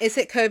drowning? Is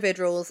it COVID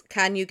rules?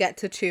 Can you get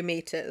to 2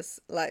 meters?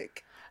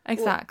 Like,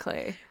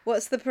 exactly.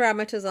 What's the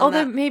parameters on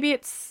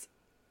that?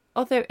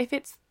 Although if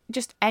it's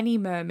just any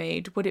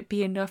mermaid, would it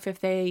be enough if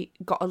they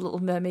got a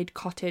little mermaid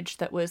cottage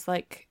that was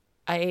like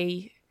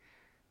a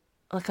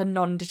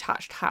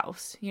non-detached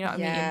house, you know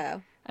what I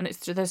mean? And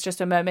there's just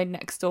a mermaid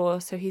next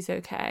door, so he's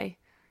okay,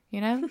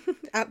 you know?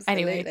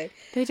 Absolutely. Anyway,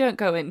 they don't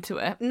go into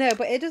it. No,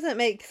 but it doesn't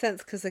make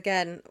sense because,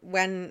 again,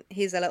 when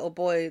he's a little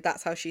boy,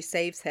 that's how she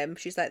saves him.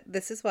 She's like,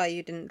 this is why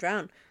you didn't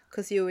drown,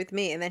 because you were with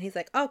me. And then he's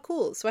like, oh,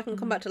 cool, so I can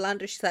come back to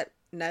land. And she's like,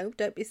 no,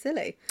 don't be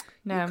silly.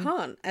 No, you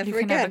can't ever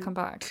again. Never come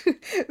back.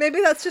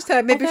 Maybe that's just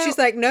her. Maybe she's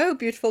like, no,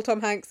 beautiful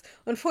Tom Hanks.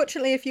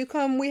 Unfortunately, if you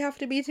come, we have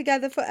to be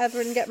together forever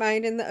and get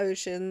married in the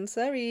ocean.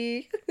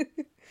 Sorry.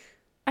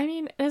 I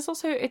mean, there's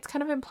also, it's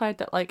kind of implied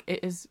that like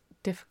it is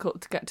difficult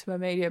to get to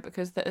Mermaidia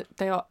because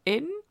they are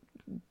in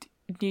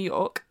New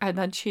York and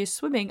then she is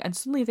swimming and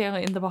suddenly they are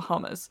in the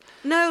Bahamas.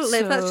 No,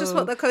 Liv, that's just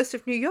what the coast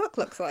of New York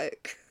looks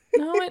like.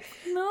 No, it's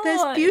not.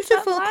 There's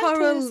beautiful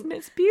coral.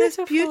 It's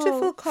beautiful. There's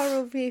beautiful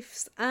coral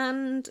reefs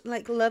and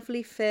like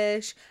lovely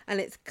fish,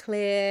 and it's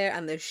clear.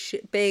 And there's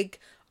big,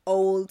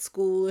 old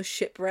school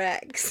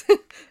shipwrecks,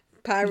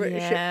 pirate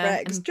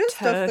shipwrecks, just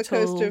turtles. Off the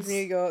coast of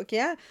New York.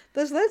 Yeah,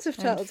 there's loads of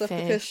turtles off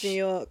the coast of New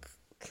York.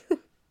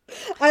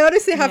 I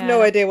honestly have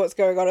no idea what's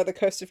going on at the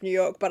coast of New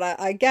York, but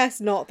I guess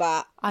not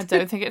that. I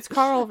don't think it's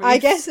coral reefs. I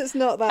guess it's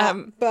not that.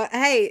 But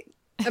hey.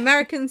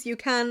 Americans, you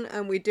can,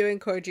 and we do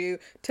encourage you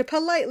to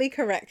politely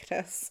correct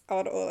us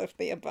on all of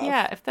the above.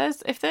 Yeah, if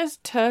there's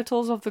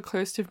turtles off the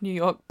coast of New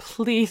York,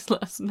 please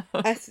let us know.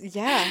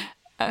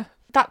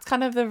 That's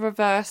kind of the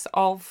reverse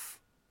of,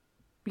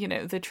 you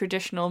know, the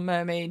traditional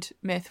mermaid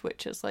myth,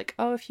 which is like,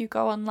 oh, if you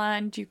go on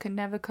land, you can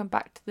never come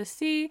back to the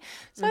sea.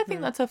 So I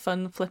think that's a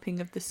fun flipping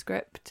of the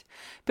script.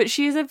 But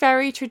she's a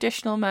very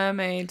traditional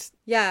mermaid.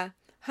 Yeah.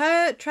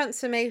 Her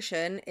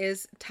transformation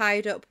is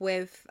tied up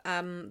with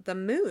the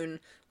moon,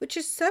 which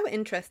is so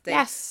interesting.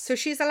 Yes. So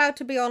she's allowed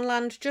to be on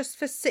land just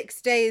for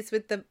 6 days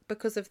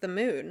because of the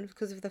moon,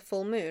 because of the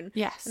full moon.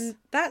 Yes. And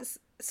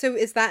so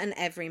is that an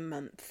every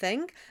month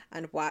thing?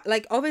 And why?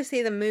 Like,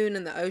 obviously the moon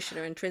and the ocean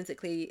are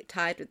intrinsically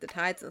tied with the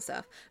tides and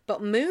stuff,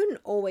 but moon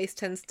always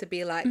tends to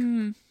be like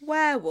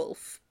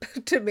werewolf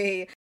to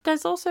me.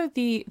 There's also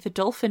the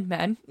dolphin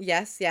men.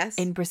 Yes.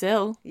 In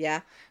Brazil.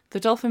 Yeah. The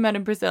dolphin men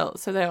in Brazil.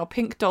 So they are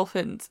pink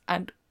dolphins,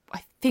 and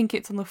I think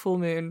it's on the full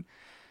moon.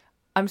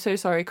 I'm so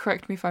sorry.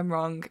 Correct me if I'm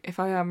wrong. If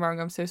I am wrong,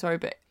 I'm so sorry.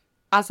 But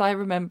as I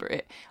remember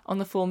it, on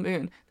the full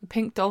moon, the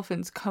pink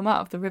dolphins come out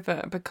of the river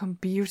and become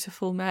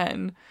beautiful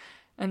men,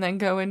 and then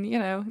go and, you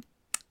know,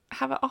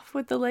 have it off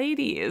with the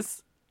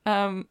ladies.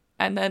 And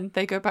then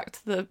they go back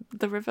to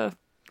the river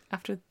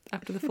after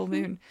the full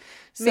moon.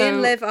 So me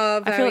and Liv are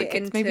very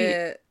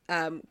into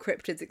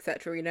cryptids,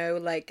 etc. You know,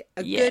 like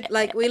good,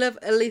 like we love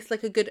at least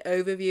like a good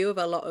overview of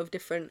a lot of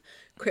different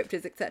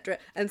cryptids, etc.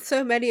 And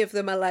so many of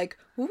them are like,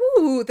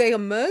 ooh, they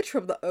emerge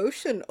from the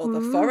ocean or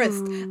the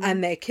forest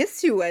and they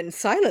kiss you in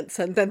silence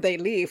and then they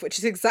leave, which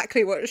is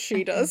exactly what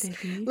she does.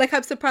 Like,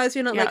 I'm surprised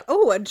you're not like,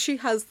 oh, and she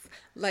has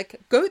like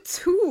goat's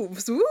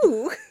hooves.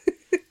 Ooh.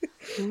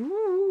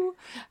 Ooh.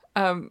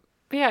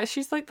 But yeah,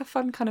 she's like the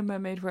fun kind of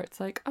mermaid where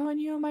it's like, oh,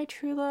 and you're my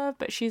true love.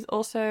 But she's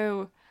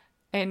also,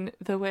 in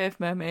the way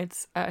of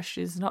mermaids, she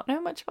does not know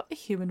much about the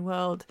human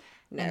world.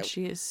 No. And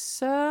she is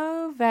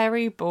so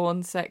very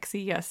born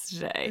sexy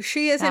yesterday.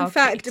 She is, in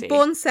fact, Katie,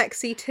 born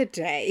sexy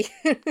today.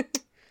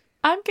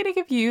 I'm going to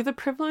give you the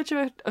privilege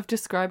of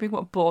describing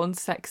what born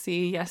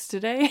sexy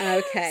yesterday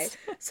is. Okay.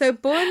 So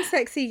born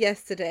sexy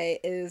yesterday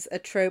is a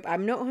trope.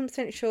 I'm not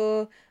 100%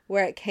 sure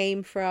where it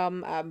came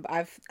from.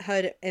 I've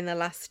heard it in the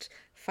last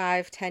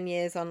 5-10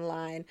 years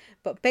online,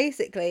 but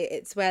basically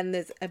it's when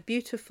there's a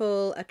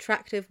beautiful,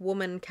 attractive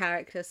woman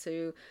character,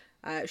 so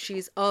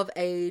she's of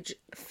age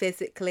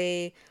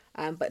physically,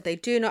 but they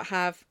do not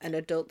have an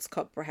adult's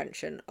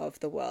comprehension of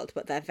the world,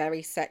 but they're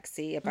very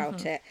sexy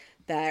about it.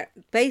 They're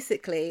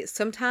basically,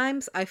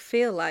 sometimes I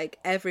feel like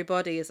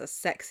everybody is a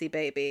sexy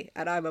baby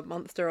and I'm a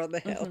monster on the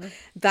hill.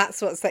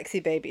 That's what sexy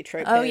baby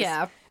trope is. Oh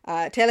yeah.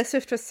 Taylor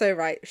Swift was so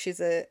right. She's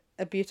a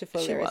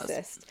beautiful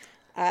lyricist.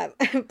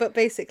 But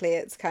basically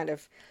it's kind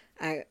of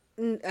a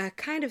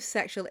kind of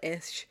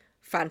sexual-ish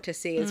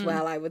fantasy as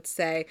well, I would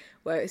say,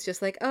 where it's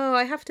just like, oh,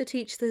 I have to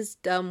teach this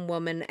dumb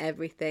woman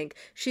everything.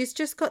 She's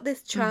just got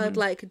this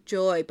childlike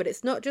joy, but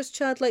it's not just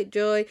childlike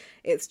joy,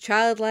 it's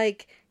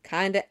childlike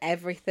kind of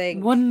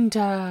everything.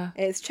 Wonder.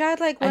 It's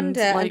childlike And,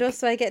 wonder, and like-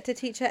 also I get to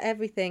teach her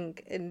everything.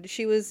 And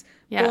she was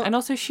Yeah, born- and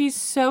also she's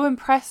so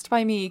impressed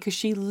by me because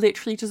she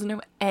literally doesn't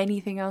know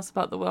anything else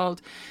about the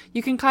world.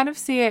 You can kind of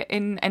see it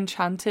in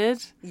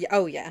Enchanted. yeah,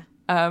 oh yeah,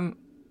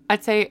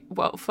 I'd say,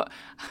 well, I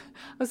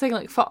was saying,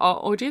 like, for our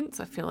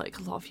audience, I feel like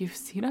a lot of you have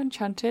seen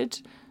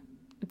Enchanted.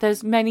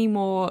 There's many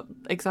more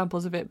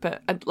examples of it,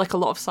 but like a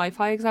lot of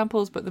sci-fi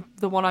examples, but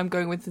the one I'm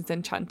going with is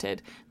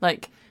Enchanted.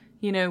 Like,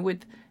 you know,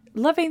 with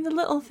loving the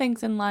little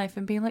things in life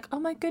and being like, oh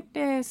my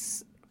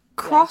goodness,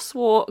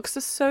 crosswalks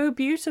are so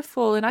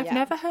beautiful, and I've Yeah.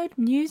 never heard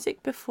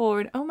music before,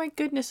 and oh my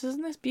goodness,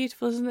 isn't this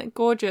beautiful? Isn't it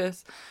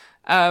gorgeous?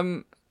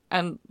 And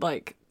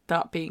like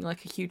that being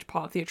like a huge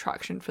part of the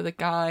attraction for the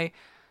guy.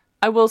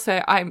 I will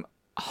say I'm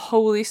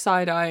wholly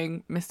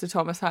side-eyeing Mr.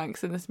 Thomas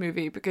Hanks in this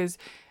movie because,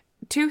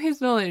 to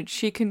his knowledge,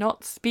 she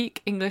cannot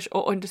speak English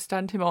or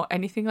understand him or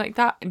anything like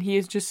that, and he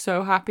is just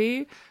so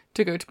happy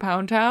to go to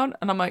Pound Town.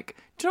 And I'm like,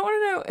 do you not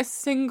want to know a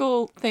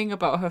single thing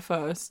about her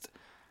first?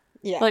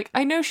 yeah, Like,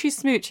 I know she's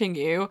smooching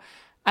you,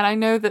 and I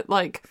know that,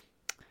 like,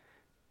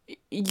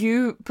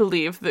 you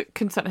believe that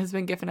consent has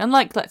been given. And,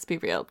 like, let's be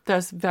real,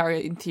 there's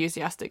very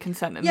enthusiastic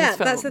consent in yeah. this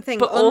film. That's the thing.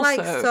 But Unlike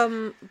also,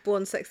 some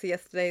Born Sexy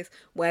Yesterdays,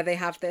 where they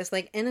have this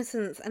like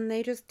innocence, and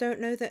they just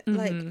don't know that.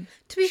 Like,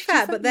 to be She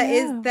fair, doesn't but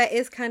know. there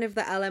is kind of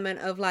the element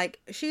of like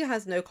she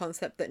has no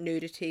concept that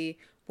nudity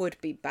would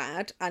be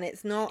bad, and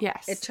it's not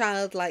Yes. a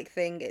childlike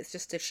thing. It's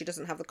just if she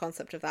doesn't have the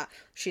concept of that,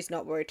 she's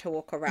not worried to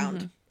walk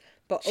around.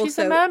 But she's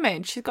also, a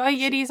mermaid. She's got her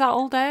yiddies out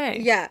all day.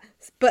 yeah,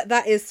 but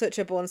that is such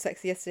a Born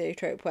Sexy Yesterday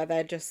trope where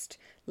they're just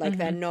like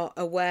they're not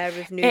aware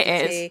of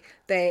nudity.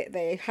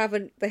 They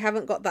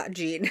haven't got that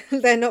gene.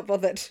 They're not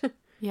bothered.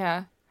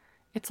 Yeah.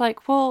 It's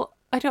like, well,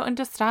 I don't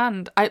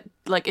understand.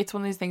 It's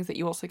one of those things that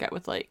you also get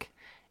with like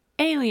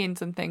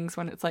aliens and things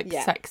when it's like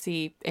Yeah.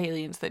 sexy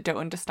aliens that don't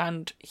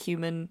understand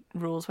human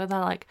rules, where they're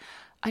like,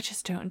 I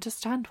just don't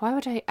understand. Why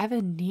would I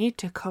ever need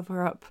to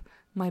cover up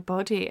my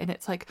body? And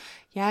it's like,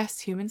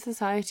 yes, human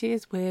society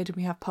is weird and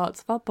we have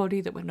parts of our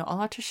body that we're not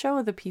allowed to show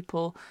other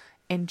people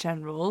in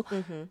general,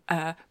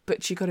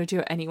 but you got to do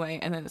it anyway.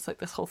 And then it's like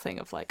this whole thing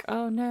of like,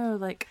 oh no,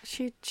 like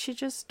she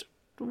just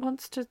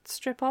wants to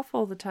strip off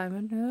all the time,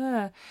 and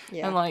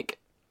Yeah. and like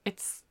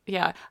it's,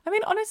 yeah, I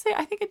mean, honestly,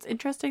 I think it's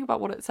interesting about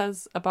what it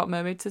says about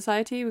Mermaid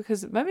Society,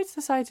 because Mermaid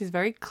Society is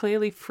very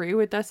clearly free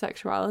with their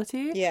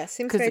sexuality. Yeah,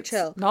 seems 'Cause very it's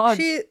chill. not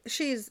a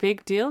She's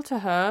big deal to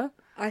her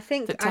I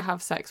think to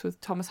have sex with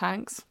Thomas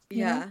Hanks.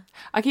 you know? Yeah.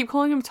 I keep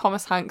calling him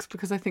Thomas Hanks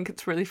because I think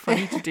it's really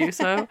funny to do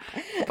so,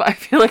 but I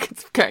feel like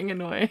it's getting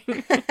annoying.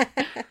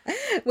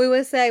 we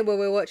were saying when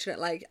we were watching it,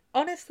 like,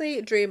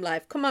 honestly, dream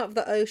life. Come out of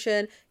the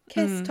ocean,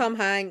 kiss Tom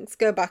Hanks,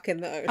 go back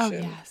in the ocean. Oh,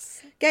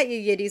 yes. Get your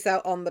yiddies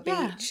out on the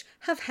Yeah. beach.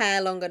 Have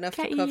hair long enough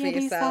Get to your cover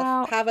yiddies yourself.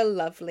 out. Have a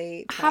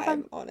lovely Have a-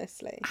 time,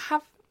 honestly.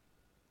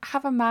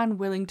 Have a man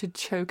willing to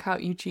choke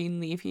out Eugene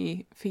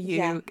Levy for you,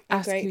 Yeah, a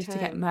ask great you to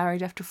get time.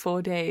 married after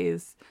 4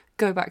 days,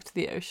 go back to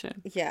the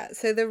ocean. Yeah,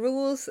 so the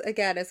rules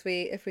again, if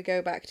we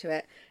go back to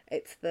it,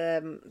 it's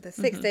the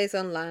 6 days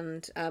on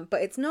land,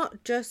 but it's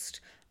not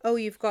just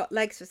you've got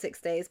legs for 6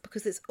 days,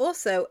 because it's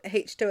also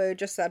H2O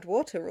Just Add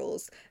Water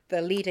rules,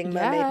 the leading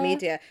mermaid Yeah.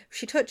 media. If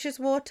she touches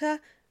water,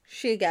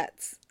 she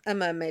gets a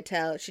mermaid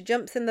tail. She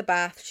jumps in the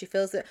bath, she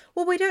fills it.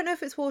 Well, we don't know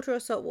if it's water or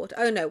salt water.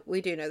 Oh no,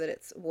 we do know that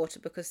it's water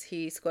because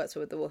he squirts her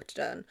with the water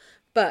gun.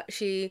 But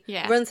she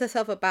runs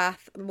herself a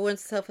bath,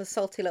 runs herself a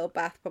salty little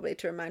bath, probably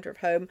to remind her of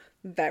home.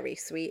 Very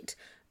sweet.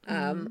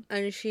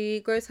 And she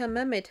grows her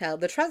mermaid tail.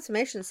 The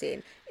transformation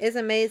scene is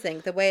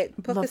amazing. The way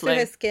it puckers through Lovely.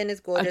 her skin is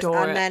gorgeous. Adore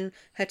And it. then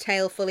her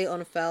tail fully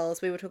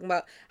unfurls. We were talking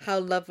about how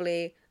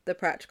lovely the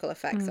practical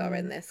effects are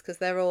in this, because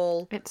they're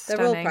all It's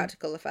they're all stunning.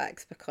 practical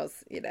effects,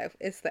 because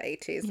it's the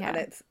 80s Yeah. and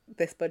it's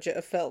this budget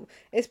of film.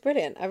 It's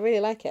brilliant. I really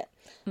like it.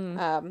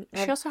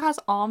 She also has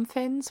arm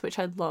fins, which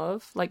I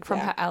love, like from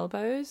Yeah. her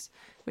elbows,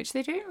 which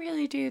they don't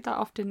really do that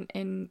often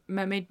in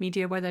mermaid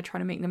media, where they're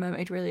trying to make the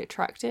mermaid really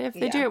attractive.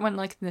 They do Yeah. it when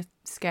like in the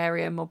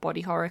scarier, more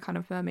body horror kind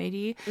of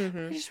mermaidy.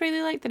 Mm-hmm. I just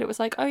really like that it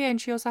was like, oh yeah,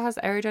 and she also has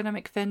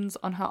aerodynamic fins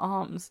on her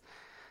arms.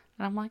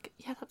 And I'm like,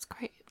 yeah, that's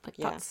great. Like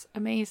that's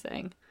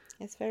amazing.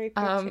 It's very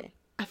pretty.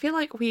 I feel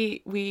like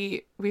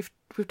we've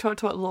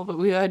talked about it a lot, but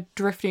we are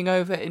drifting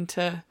over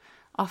into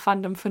our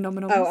fandom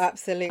phenomenals. Oh,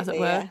 absolutely, as it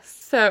were. yes.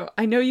 So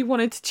I know you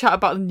wanted to chat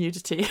about the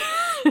nudity.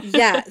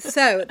 Yeah,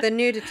 so the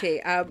nudity.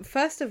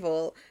 First of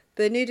all,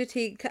 the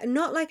nudity,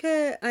 not like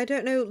I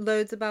don't know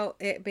loads about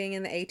it being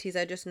in the 80s.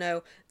 I just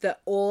know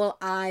that all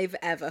I've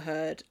ever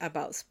heard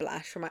about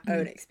Splash from my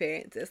own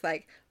experience is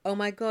like, oh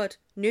my God,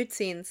 nude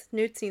scenes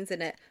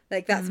in it.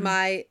 Like that's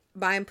my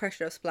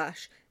impression of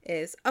Splash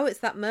is, oh, it's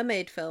that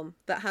mermaid film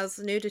that has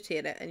nudity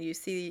in it, and you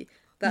see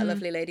that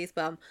lovely lady's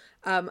bum.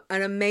 An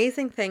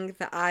amazing thing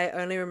that I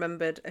only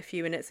remembered a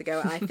few minutes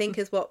ago, and I think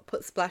is what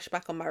put Splash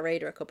back on my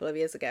radar a couple of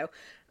years ago,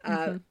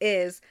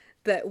 is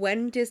that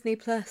when Disney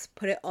Plus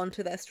put it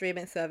onto their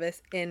streaming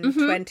service in Mm-hmm.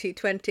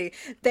 2020,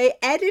 they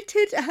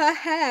edited her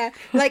hair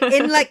like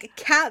in like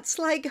Cat's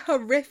like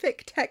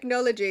horrific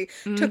technology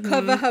to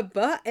cover Mm-hmm. her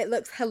butt. It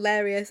looks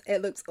hilarious.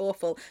 It looks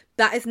awful.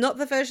 That is not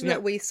the version Yep.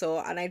 that we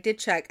saw, and I did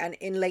check, and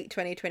in late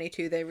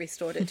 2022 they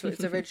restored it to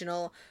its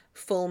original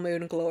full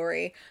moon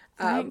glory.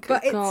 Thank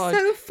But it's God,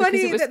 so because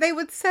funny it was- that they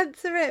would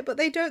censor it, but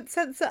they don't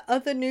censor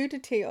other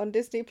nudity on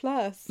Disney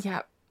Plus.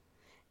 Yeah,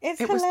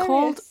 It's it was hilarious.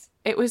 called.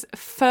 It was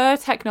fur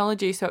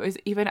technology, so it was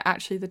even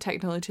actually the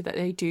technology that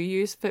they do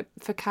use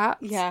for cats.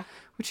 Yeah.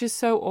 Which is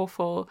so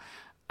awful.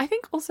 I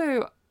think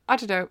also, I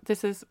don't know,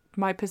 this is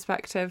my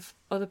perspective.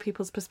 Other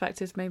people's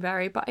perspectives may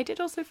vary, but I did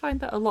also find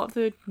that a lot of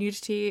the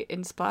nudity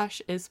in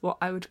Splash is what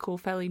I would call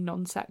fairly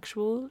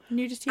non-sexual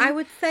nudity. I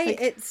would say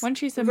Like, it's when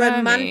she's a mermaid,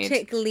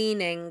 romantic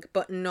leaning,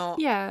 but not.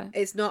 yeah,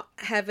 It's not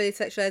heavily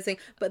sexualizing.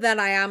 But then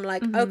I am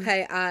like,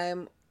 okay,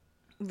 I'm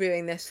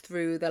viewing this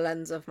through the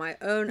lens of my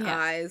own Yeah.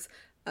 eyes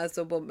as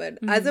a woman.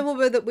 As a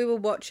woman that we were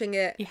watching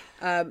it,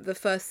 Yeah. the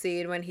first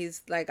scene when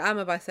he's like, I'm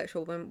a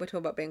bisexual woman, we're talking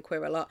about being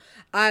queer a lot.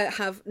 I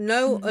have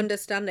no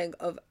understanding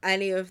of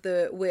any of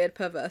the weird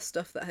perverse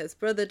stuff that his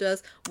brother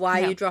does.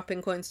 Why are you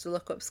dropping coins to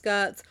look up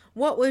skirts?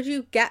 What would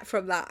you get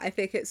from that? I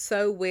think it's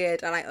so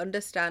weird, and I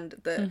understand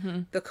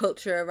that the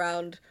culture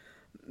around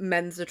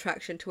men's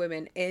attraction to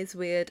women is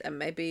weird, and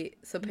maybe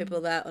some people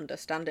there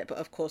understand it, but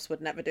of course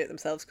would never do it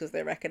themselves because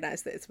they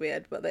recognize that it's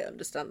weird, but they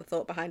understand the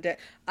thought behind it.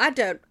 I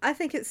don't. I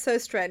think it's so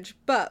strange,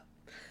 but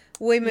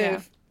we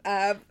move.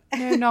 no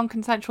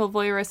non-consensual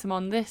voyeurism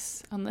on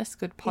this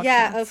good podcast.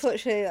 Yeah,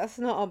 unfortunately that's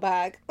not our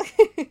bag.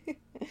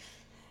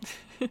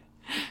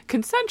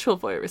 Consensual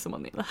voyeurism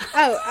on the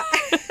other.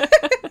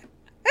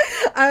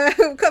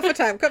 Cut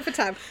for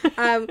time.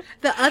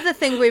 The other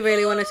thing we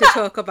really wanted to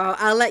talk about,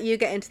 I'll let you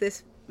get into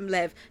this,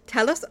 Liv.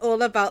 Tell us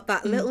all about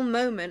that little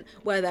moment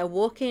where they're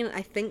walking,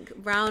 I think,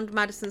 round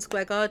Madison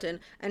Square Garden,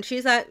 and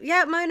she's like,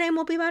 yeah, my name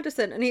will be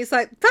Madison. And he's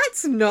like,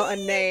 that's not a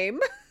name.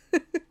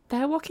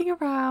 They're walking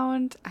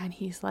around and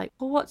he's like,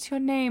 well, what's your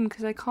name?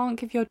 Because I can't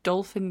give your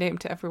dolphin name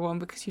to everyone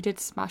because you did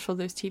smash all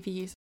those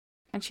TVs.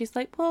 And she's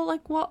like, well,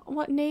 like,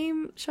 what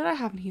name should I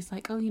have? And he's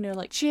like, oh, you know,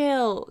 like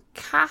Jill,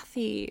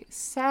 Kathy,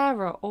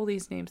 Sarah, all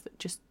these names that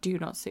just do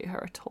not suit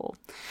her at all.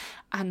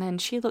 And then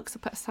she looks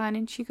up at a sign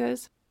and she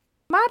goes,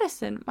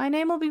 Madison, my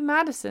name will be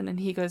Madison. And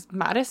he goes,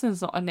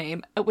 Madison's not a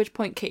name. At which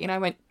point Katie and I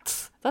went,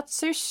 that's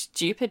so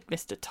stupid,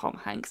 Mr. Tom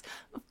Hanks.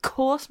 Of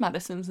course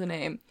Madison's a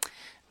name.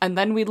 And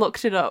then we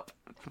looked it up.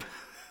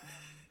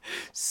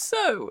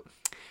 So,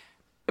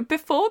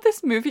 before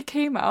this movie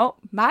came out,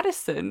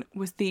 Madison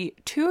was the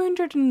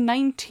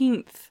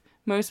 219th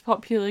most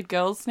popular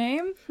girl's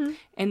name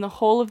in the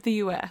whole of the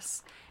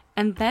US.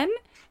 And then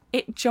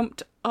it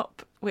jumped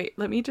up. Wait,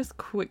 let me just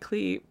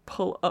quickly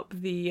pull up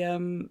the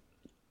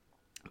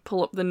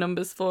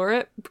numbers for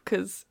it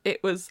because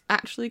it was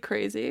actually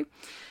crazy.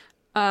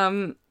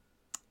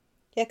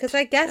 Yeah, because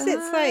I guess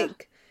it's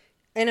like,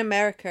 in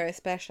America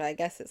especially, I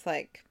guess it's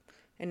like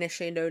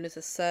initially known as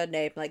a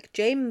surname, like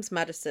James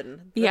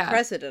Madison, the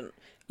president.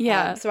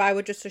 Yeah. So I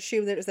would just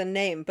assume that it was a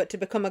name, but to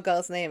become a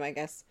girl's name, I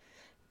guess,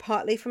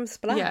 partly from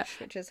Splash,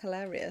 which is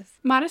hilarious.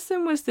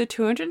 Madison was the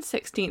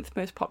 216th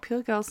most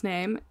popular girl's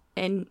name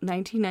in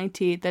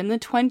 1990, then the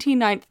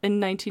 29th in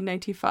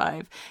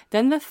 1995,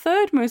 then the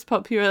third most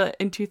popular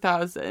in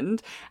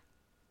 2000,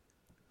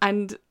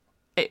 and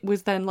it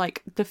was then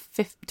like the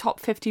top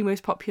 50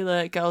 most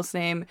popular girl's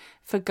name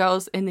for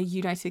girls in the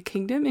United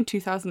Kingdom in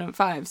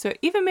 2005. So it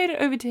even made it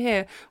over to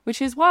here,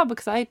 which is wild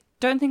because I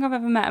don't think I've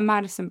ever met a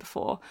Madison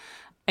before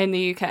in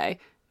the UK,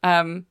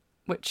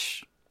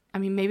 which, I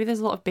mean, maybe there's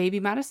a lot of baby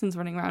Madisons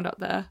running around out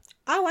there.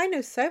 Oh, I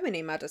know so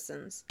many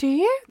Madisons. Do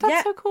you?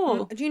 That's so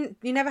cool. You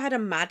never had a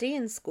Maddie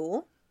in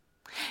school?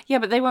 Yeah,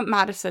 but they weren't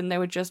Madison, they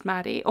were just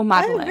Maddie or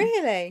Madeline. Oh,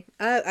 really?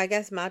 Oh, I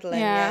guess Madeline,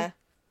 yeah.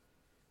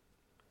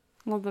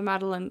 Well, the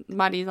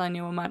Maddies I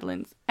knew were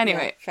Madeleines.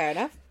 Anyway, Yeah, fair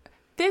enough.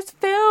 this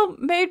film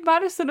made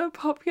Madison a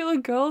popular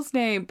girl's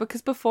name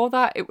because before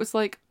that it was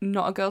like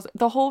not a girl's.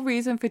 The whole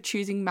reason for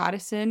choosing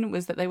Madison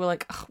was that they were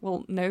like, oh,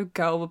 well, no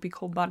girl would be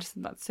called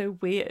Madison. That's so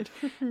weird.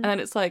 And then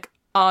it's like,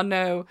 oh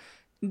no,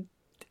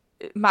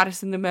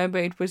 Madison the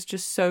mermaid was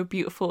just so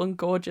beautiful and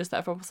gorgeous that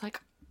everyone was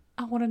like,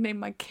 I want to name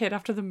my kid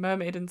after the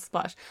mermaid in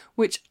Splash,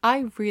 which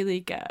I really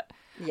get.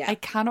 Yeah. I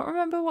cannot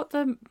remember what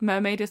the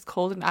mermaid is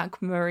called in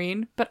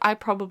Aquamarine, but I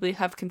probably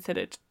have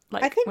considered,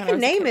 like, I think when her I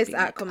was a name kid is being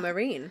like,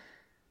 Aquamarine.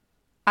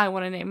 I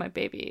want to name my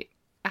baby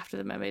after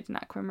the mermaid in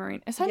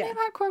Aquamarine. Is her Yeah. name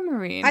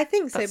Aquamarine? I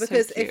think so, That's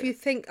because cute. if you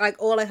think, like,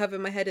 all I have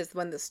in my head is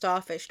when the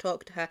starfish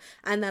talk to her,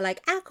 and they're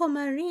like,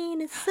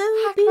 Aquamarine is so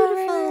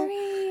beautiful.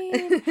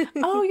 Aquamarine.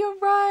 Oh, you're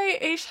right.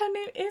 Her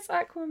name is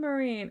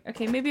Aquamarine.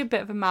 Okay, maybe a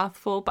bit of a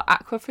mouthful, but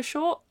Aqua for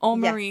short, or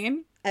Yes.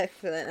 Marine.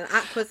 Excellent. And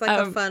Aqua's like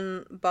a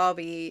fun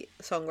Barbie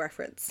song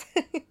reference.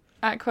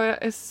 Aqua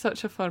is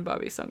such a fun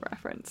Barbie song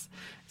reference.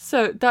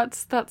 So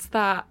that's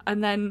that.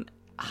 And then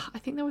I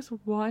think there was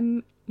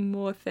one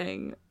more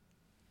thing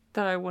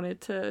that I wanted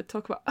to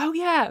talk about. Oh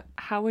yeah,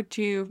 how would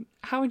you,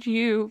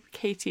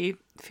 Katie,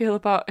 feel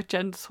about a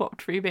gender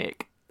swapped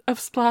remake of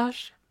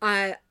Splash.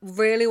 I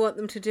really want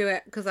them to do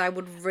it because I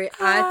would.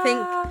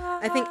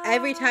 I think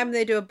every time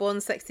they do a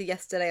Born Sexy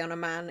Yesterday on a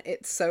man,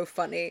 it's so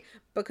funny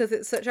because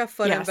it's such a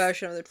fun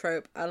version of the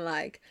trope. And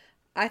like,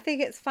 I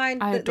think it's fine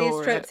that these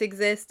tropes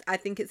exist. I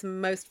think it's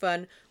most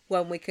fun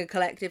when we can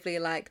collectively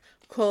like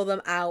call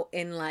them out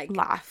in like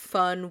a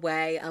fun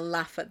way and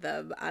laugh at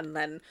them, and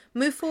then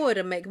move forward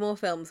and make more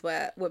films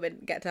where women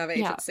get to have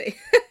agency.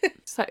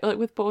 So, like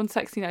with Born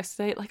Sexy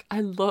Yesterday, like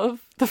I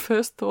love the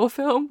first Thor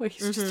film where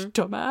he's just a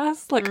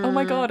dumbass. Like, oh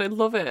my god, I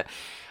love it.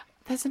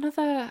 There's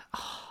another.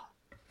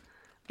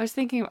 I was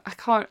thinking,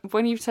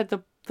 when you said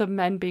the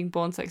men being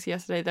Born Sexy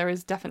Yesterday, there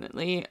is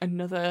definitely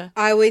another.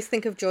 I always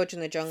think of George in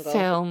the Jungle.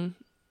 Film,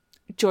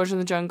 George in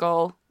the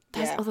Jungle.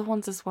 There's other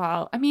ones as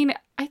well. I mean,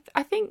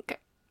 I think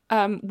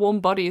Warm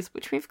Bodies,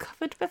 which we've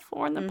covered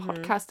before in the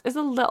podcast, is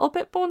a little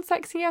bit Born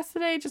Sexy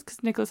Yesterday, just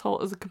because Nicholas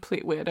Hoult is a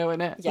complete weirdo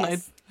in it.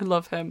 Yes. I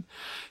love him.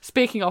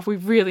 Speaking of, we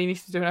really need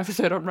to do an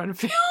episode on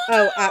Renfield.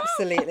 Oh,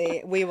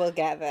 absolutely. We will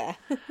get there.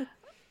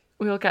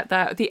 We'll get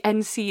there. The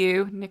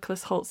NCU,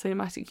 Nicholas Hoult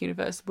Cinematic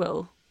Universe,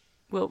 will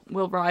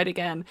ride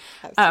again.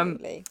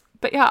 Absolutely.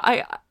 But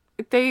yeah,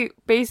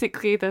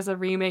 there's a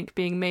remake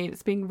being made.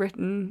 It's being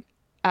written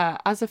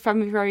as of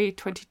February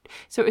 20.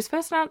 So it was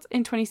first announced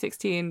in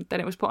 2016, then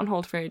it was put on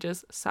hold for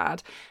ages,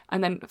 sad.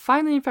 And then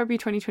finally in February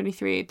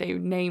 2023, they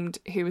named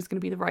who was going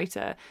to be the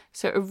writer.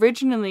 So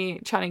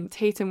originally Channing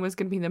Tatum was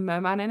going to be the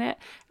merman in it.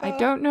 I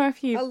don't know if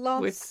he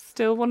would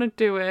still want to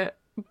do it,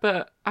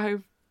 but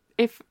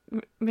if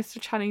Mr.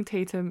 Channing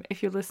Tatum,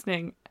 if you're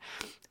listening,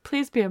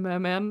 please be a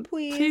merman.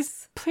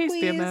 Please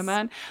be a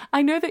merman.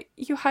 I know that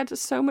you had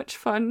so much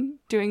fun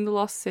doing The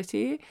Lost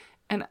City,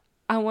 and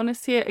I want to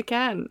see it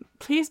again.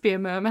 Please be a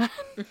merman.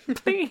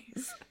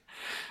 Please.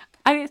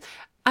 And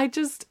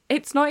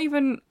it's not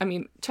even, I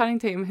mean, Channing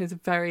Tatum is a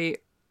very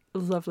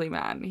lovely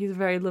man. He's a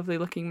very lovely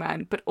looking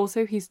man, but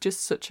also he's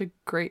just such a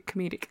great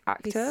comedic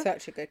actor. He's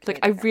such a good comedic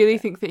actor. I really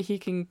think that he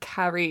can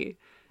carry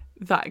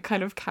that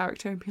kind of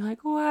character and be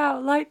like, wow,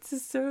 lights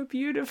is so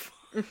beautiful.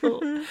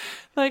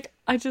 Like,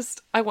 I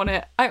want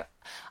it.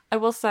 I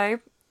will say,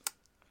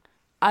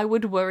 I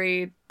would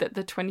worry that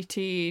the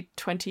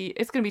 2020,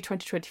 it's going to be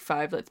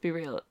 2025, let's be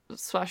real,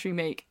 Splash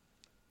remake.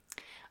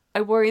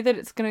 I worry that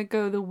it's going to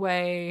go the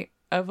way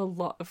of a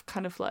lot of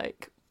kind of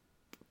like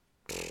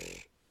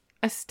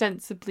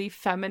ostensibly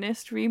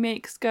feminist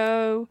remakes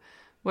go,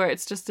 where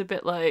it's just a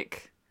bit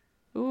like,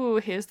 ooh,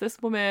 here's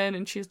this woman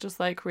and she's just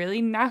like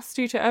really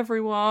nasty to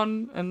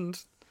everyone and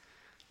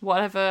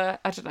whatever.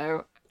 I don't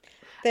know.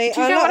 Do you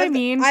know what I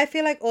mean? I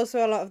feel like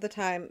also a lot of the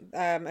time,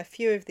 a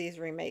few of these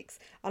remakes,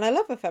 and I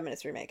love a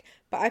feminist remake,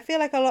 but I feel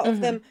like a lot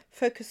of them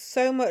focus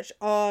so much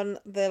on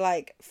the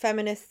like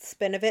feminist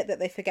spin of it that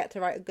they forget to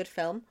write a good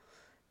film.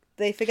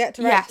 They forget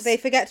to write. They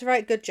forget to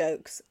write good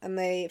jokes, and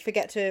they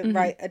forget to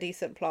write a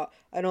decent plot.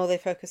 And all they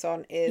focus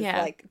on is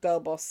like girl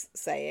boss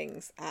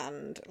sayings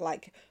and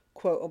like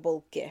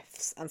quotable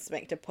gifs and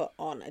something to put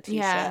on a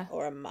t-shirt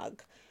or a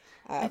mug.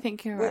 I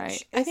think you're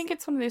right. I think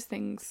it's one of those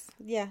things.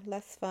 Yeah,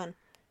 less fun.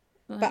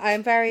 But I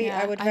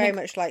would very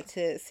much like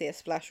to see a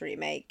Splash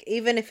remake.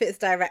 Even if it's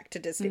direct to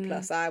Disney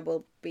Plus, I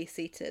will be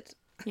seated.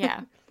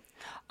 Yeah.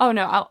 Oh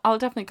no, I'll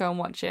definitely go and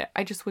watch it.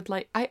 I just would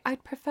like,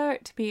 I'd prefer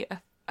it to be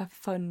a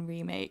fun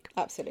remake.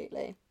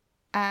 Absolutely.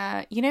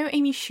 You know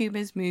Amy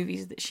Schumer's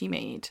movies that she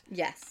made?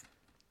 Yes.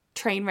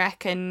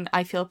 Trainwreck and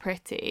I Feel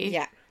Pretty?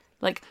 Yeah.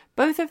 Like,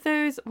 both of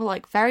those were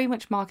like very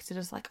much marketed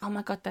as like, oh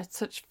my god, they're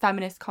such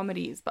feminist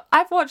comedies. But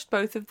I've watched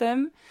both of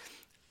them.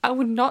 I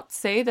would not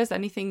say there's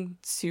anything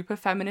super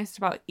feminist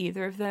about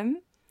either of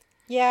them.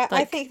 Yeah,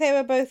 like, I think they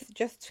were both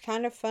just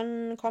kind of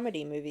fun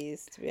comedy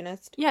movies, to be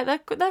honest. Yeah,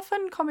 they're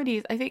fun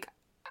comedies.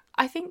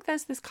 I think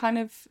there's this kind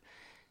of,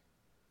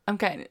 I'm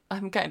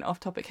getting off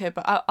topic here,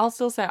 but I'll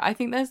still say I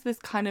think there's this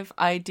kind of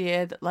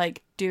idea that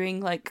like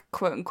doing like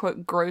quote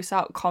unquote gross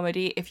out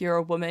comedy if you're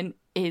a woman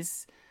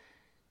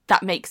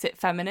that makes it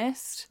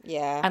feminist.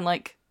 Yeah. And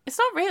like, it's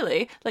not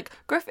really. Like,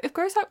 if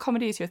gross out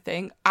comedy is your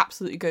thing,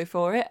 absolutely go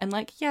for it. And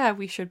like, yeah,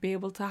 we should be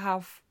able to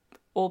have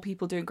all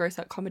people doing gross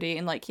out comedy.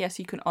 And like, yes,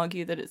 you can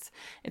argue that it's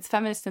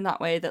feminist in that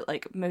way, that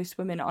like most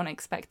women aren't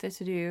expected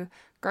to do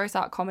gross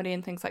out comedy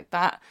and things like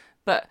that.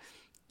 But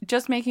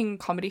just making a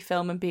comedy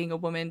film and being a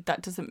woman,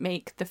 that doesn't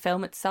make the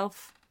film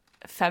itself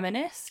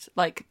feminist.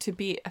 Like, to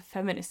be a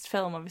feminist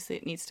film, obviously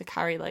it needs to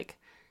carry like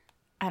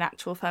an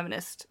actual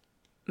feminist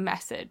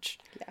message.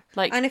 Yeah.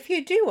 Like, and if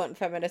you do want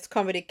feminist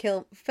comedy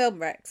film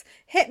recs,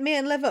 hit me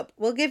and Live Up.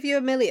 We'll give you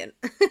 $1 million.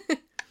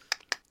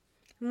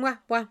 Mwah,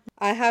 mwah.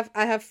 I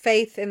have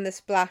faith in the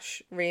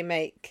Splash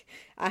remake.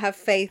 I have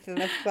faith in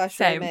the Splash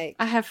remake.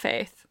 I have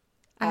faith.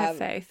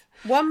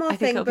 One more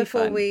thing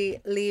before we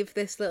leave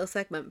this little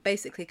segment,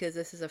 basically because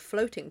this is a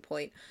floating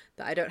point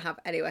that I don't have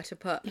anywhere to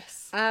put.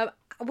 Yes.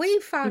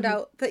 We found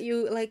out that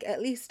you, like, at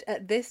least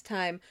at this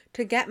time,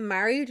 to get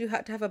married, you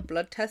had to have a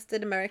blood test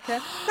in America.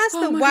 That's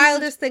the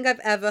wildest thing I've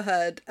ever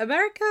heard.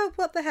 America?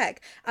 What the heck?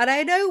 And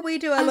I know we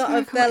do a lot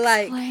of the,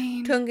 like,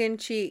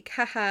 tongue-in-cheek,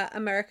 haha,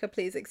 America,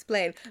 please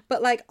explain.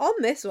 But, like, on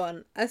this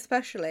one,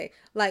 especially,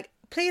 like,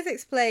 please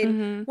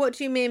explain, what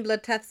do you mean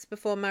blood tests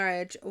before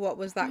marriage? What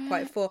was that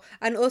quite for?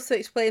 And also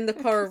explain the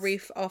coral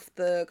reef off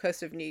the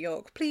coast of New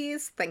York,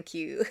 please. Thank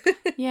you.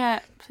 Yeah,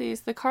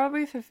 please. The coral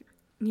reef of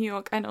New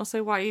York, and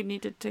also why you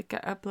needed to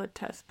get a blood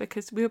test,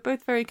 because we were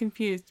both very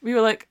confused. We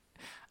were like,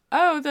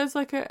 oh, there's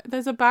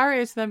a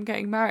barrier to them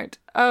getting married.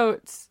 Oh,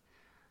 it's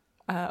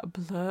a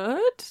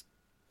blood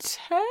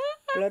test?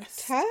 Blood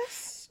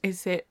test?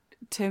 Is it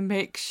to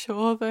make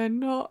sure they're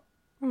not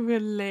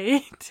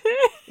related?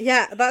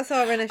 Yeah, that's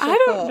our initial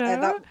I thought.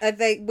 don't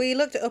know. We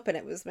looked it up and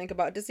it was something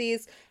about a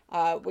disease.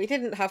 We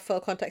didn't have full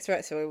context for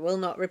it, so we will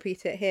not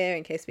repeat it here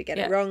in case we get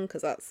it wrong,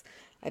 because that's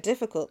a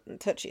difficult and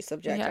touchy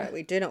subject. Yeah. Right?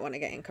 We do not want to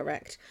get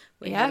incorrect.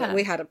 We had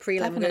a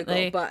prelim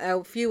definitely. Google, but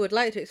if you would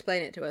like to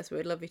explain it to us,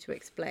 we'd love you to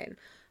explain.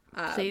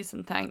 Please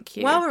and thank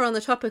you. While we're on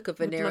the topic of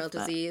venereal love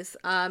that. disease,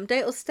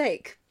 date or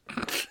steak?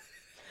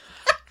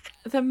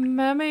 The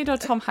mermaid or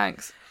Tom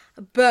Hanks?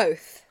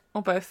 Both.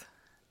 Or both?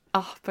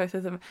 Oh, both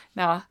of them.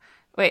 Now,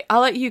 wait,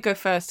 I'll let you go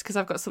first, because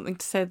I've got something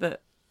to say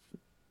that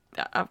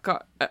I've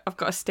got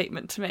a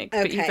statement to make.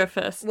 Okay. But you go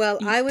first. Well,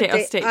 I would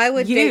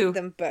date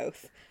them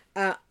both.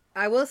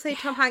 I will say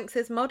Tom Hanks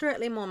is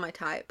moderately more my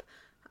type.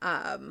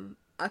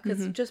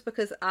 Just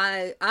because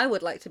I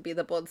would like to be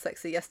the born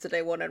sexy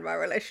yesterday one in my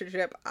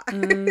relationship.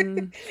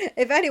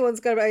 If anyone's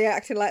gonna be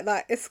acting like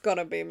that, it's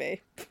gonna be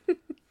me.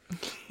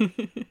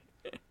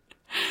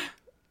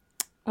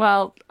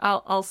 Well,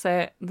 I'll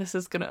say it. This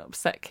is going to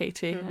upset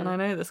Katie, and I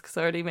know this because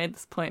I already made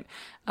this point.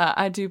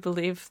 I do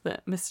believe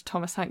that Mr.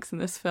 Thomas Hanks in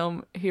this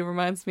film, he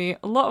reminds me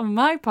a lot of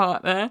my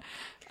partner.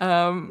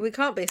 We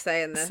can't be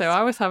saying this. So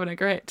I was having a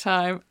great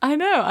time. I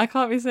know, I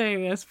can't be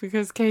saying this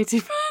because Katie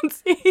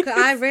fancies.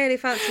 I really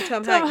fancy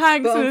Tom Hanks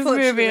but in this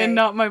movie and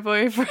not my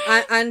boyfriend.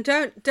 And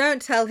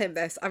don't tell him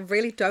this. I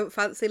really don't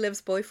fancy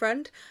Liv's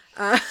boyfriend.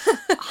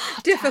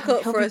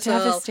 Difficult for us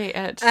all.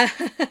 Devastated.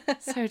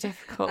 So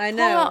difficult. I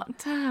know. Oh,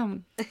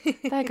 damn.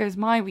 There goes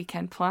my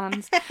weekend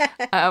plans.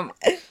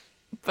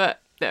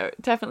 But no,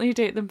 definitely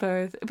date them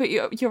both. But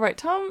you're right.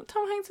 Tom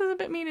Hanks is a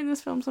bit mean in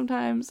this film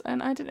sometimes,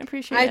 and I didn't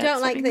appreciate it. I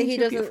don't like that he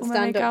doesn't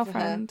stand up for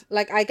her.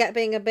 Like, I get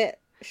being a bit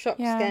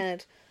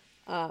scared.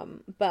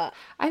 But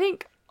I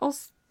think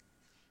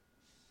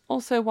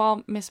also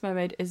while Miss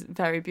Mermaid is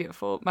very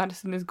beautiful,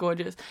 Madison is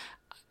gorgeous.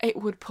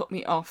 It would put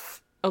me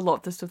off a lot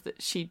of the stuff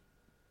that she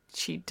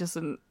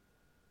doesn't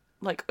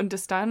like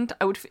understand.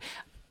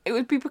 It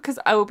would be because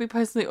I would be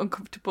personally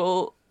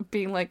uncomfortable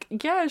being like,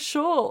 yeah,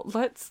 sure,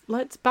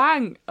 let's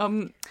bang.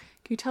 Can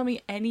you tell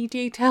me any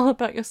detail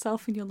about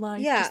yourself and your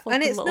life? Yeah, just, like,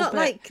 and it's not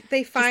like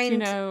they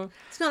find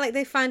it's not like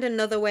they find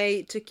another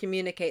way to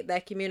communicate.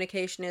 Their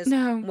communication is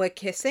we're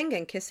kissing,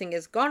 and kissing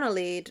is gonna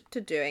lead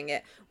to doing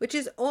it, which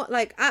is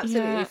like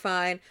absolutely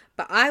fine.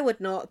 But I would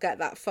not get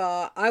that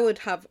far. I would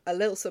have a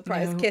little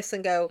surprise kiss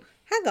and go,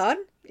 hang on,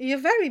 you're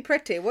very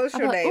pretty. What's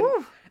your name?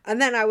 Ooh. And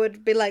then I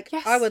would be like,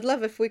 yes. I would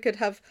love if we could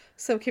have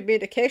some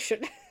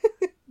communication.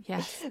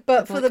 Yes.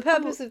 But for the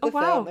purpose of the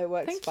film, it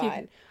works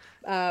fine.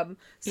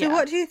 So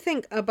what do you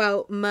think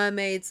about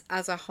mermaids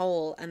as a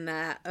whole and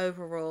their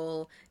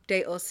overall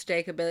date or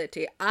steak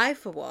ability? I,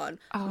 for one,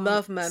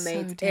 love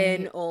mermaids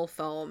in all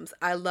forms.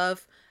 I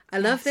love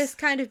this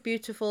kind of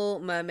beautiful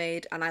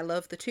mermaid, and I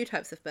love the two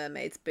types of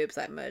mermaids, boobs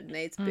like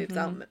mermaids, boobs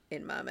out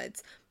in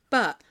mermaids.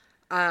 But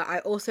I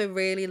also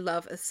really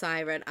love a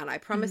siren, and I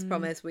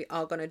promise we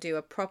are going to do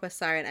a proper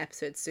siren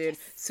episode soon,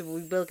 so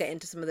we will get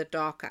into some of the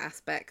darker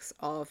aspects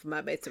of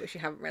mermaids, which we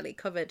haven't really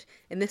covered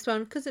in this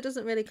one, because it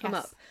doesn't really come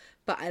up.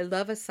 But I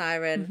love a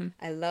siren,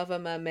 I love a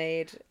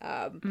mermaid.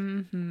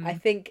 I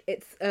think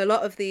it's a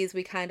lot of these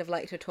we kind of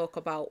like to talk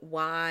about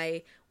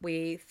why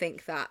we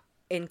think that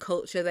in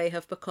culture they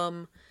have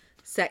become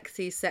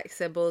sexy sex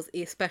symbols,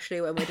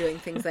 especially when we're doing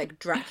things like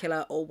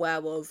Dracula or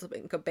werewolves,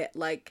 something a bit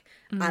like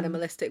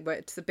animalistic, but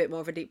it's a bit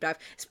more of a deep dive.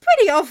 It's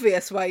pretty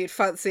obvious why you'd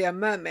fancy a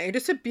mermaid.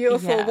 It's a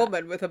beautiful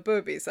woman with her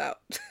boobies out.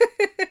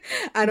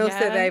 And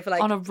also they've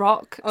like on a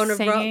rock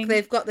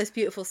they've got this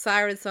beautiful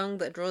siren song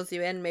that draws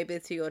you in, maybe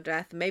to your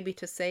death, maybe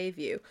to save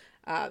you.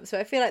 So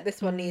I feel like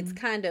this one needs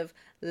kind of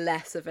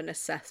less of an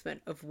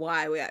assessment of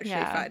why we actually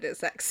find it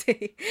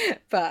sexy.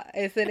 But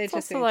it's an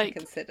interesting thing to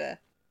consider.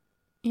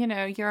 You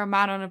know, you're a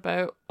man on a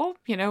boat, or,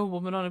 you know, a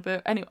woman on a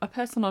boat, anyway, a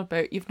person on a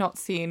boat, you've not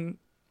seen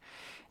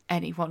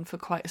anyone for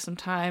quite some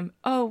time.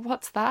 Oh,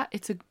 what's that?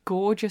 It's a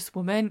gorgeous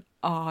woman.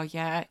 Oh,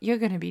 yeah, you're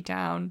going to be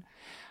down.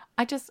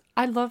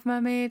 I love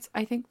mermaids.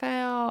 I think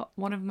they are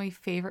one of my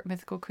favourite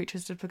mythical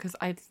creatures just because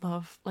I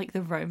love, like,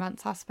 the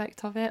romance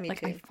aspect of it. Me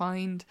too. I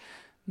find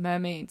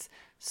mermaids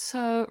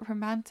so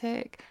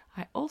romantic.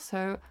 I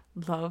also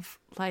love,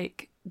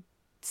 like,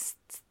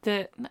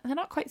 they're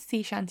not quite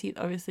sea shanty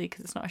obviously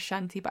because it's not a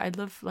shanty, but I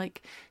love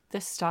like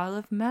the style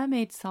of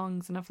mermaid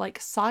songs and of like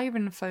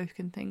siren folk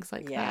and things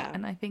like that,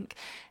 and I think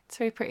it's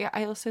very pretty.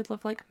 I also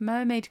love like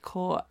mermaid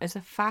core as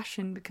a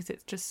fashion because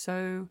it's just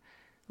so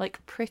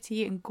like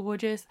pretty and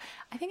gorgeous.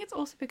 I think it's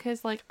also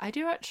because like I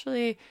do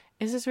actually,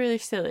 this is really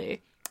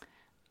silly,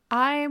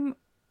 I'm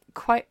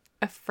quite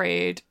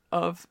afraid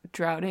of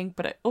drowning,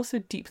 but I also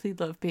deeply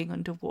love being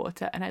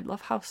underwater, and I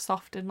love how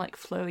soft and like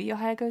flowy your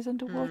hair goes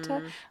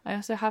underwater. I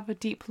also have a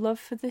deep love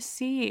for the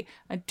sea.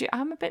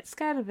 I'm a bit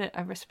scared of it.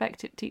 I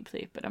respect it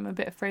deeply, but I'm a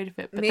bit afraid of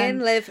it. But me then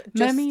and Liv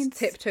just mermaids...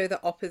 tiptoe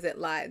the opposite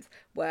lines,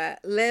 where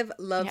Liv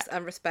loves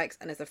and respects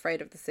and is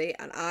afraid of the sea,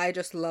 and I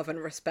just love and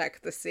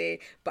respect the sea,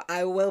 but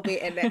I will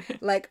be in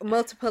it. Like,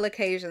 multiple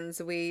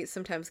occasions, we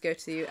sometimes go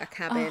to a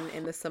cabin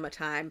in the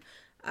summertime.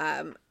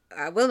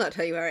 I will not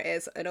tell you where it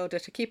is in order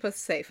to keep us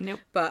safe. Nope.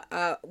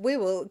 But we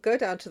will go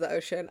down to the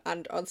ocean,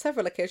 and on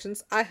several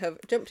occasions I have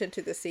jumped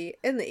into the sea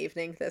in the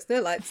evening. There's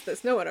no lights,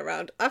 there's no one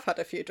around. I've had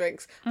a few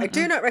drinks. I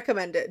do not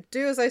recommend it.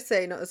 Do as I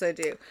say, not as I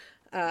do.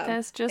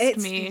 There's just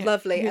it's me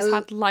lovely. who's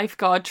had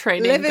lifeguard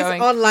training. Liv is going,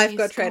 on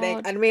lifeguard "Please, training,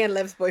 God." and me and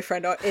Liv's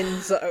boyfriend are in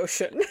the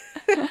ocean.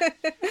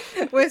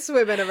 We're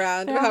swimming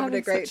around. They're We're having a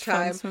having great such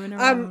fun time. swimming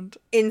I'm around.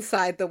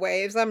 inside the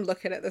waves. I'm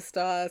looking at the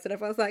stars, and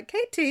everyone's like,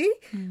 "Katie,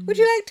 would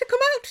you like to come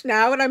out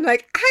now?" And I'm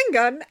like,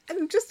 "Hang on,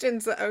 I'm just in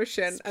the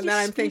ocean." And then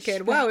I'm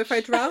thinking, "Wow, if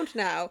I drowned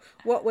now,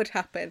 what would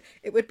happen?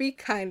 It would be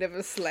kind of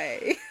a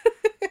sleigh."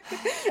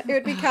 It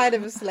would be kind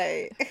of a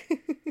sleigh.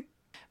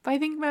 But I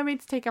think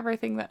mermaids take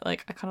everything that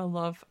like I kind of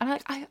love,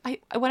 and I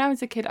when I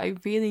was a kid, I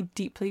really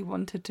deeply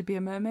wanted to be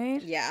a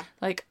mermaid. Yeah.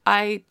 Like,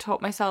 I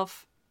taught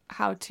myself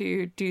how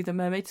to do the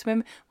mermaid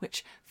swim,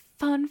 which,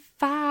 fun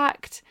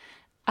fact,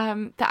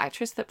 the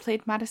actress that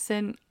played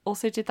Madison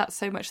also did that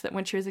so much that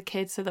when she was a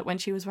kid, so that when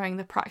she was wearing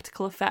the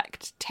practical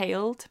effect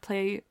tail to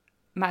play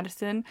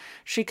Madison,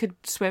 she could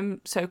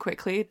swim so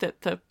quickly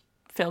that the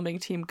filming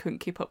team couldn't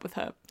keep up with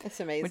her. It's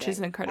amazing. Which is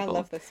incredible. I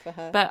love this for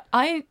her. But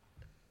I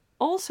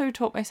also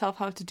taught myself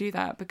how to do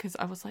that because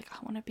I was like, I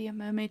want to be a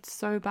mermaid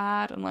so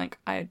bad, and like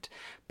I'd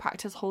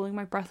practice holding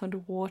my breath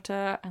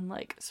underwater and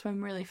like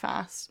swim really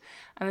fast,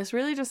 and this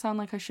really does sound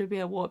like I should be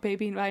a water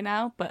baby by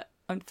now, but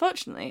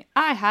unfortunately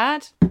I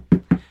had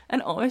an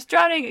almost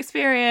drowning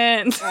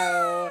experience.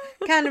 Oh,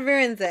 kind of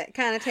ruins it,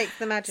 kind of takes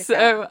the magic out.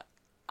 So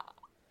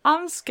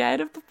I'm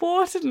scared of the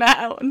water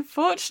now,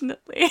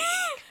 unfortunately.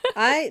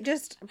 I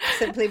just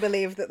simply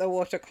believe that the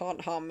water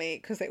can't harm me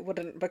because it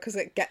wouldn't, because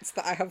it gets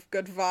that I have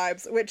good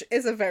vibes, which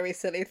is a very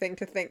silly thing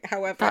to think.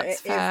 However,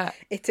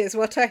 it is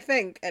what I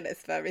think, and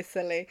it's very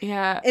silly.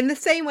 Yeah. In the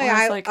same way,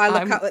 I look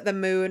I'm... out at the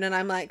moon and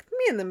I'm like,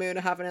 me and the moon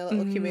are having a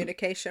little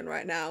communication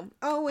right now.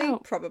 Oh,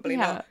 wait, probably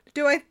not.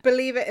 Do I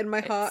believe it in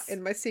my heart,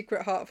 in my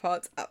secret heart of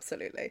hearts?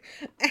 Absolutely.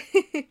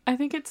 I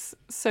think it's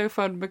so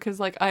fun because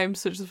like I am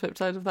such the flip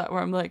side of that,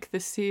 where I'm like, the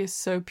sea is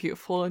so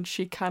beautiful and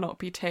she cannot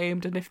be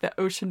tamed, and if the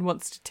ocean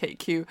wants to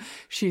take you,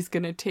 she's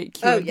gonna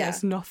take you, and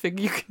there's nothing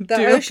you can do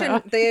about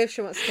it. The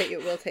ocean wants to take you,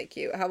 it will take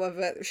you.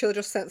 However, she'll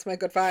just sense my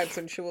good vibes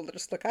and she will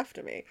just look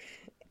after me.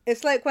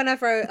 It's like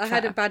whenever I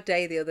had a bad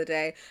day the other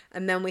day,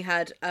 and then we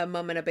had a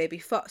mum and a baby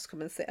fox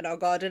come and sit in our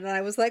garden, and I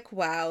was like,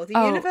 wow, the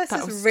universe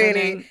is really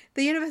stunning.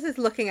 The universe is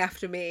looking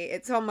after me.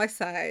 It's on my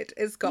side.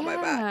 It's got my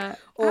back.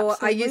 Or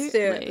absolutely. I used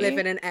to live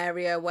in an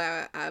area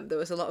where there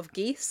was a lot of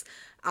geese,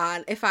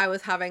 and if I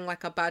was having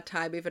like a bad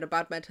time, even a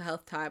bad mental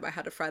health time, I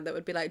had a friend that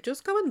would be like,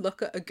 just go and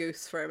look at a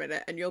goose for a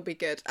minute and you'll be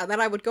good. And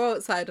then I would go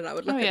outside and I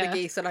would look at the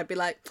geese, and I'd be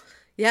like,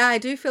 yeah, I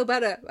do feel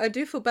better. I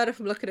do feel better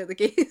from looking at the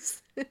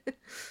geese.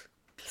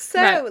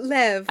 So,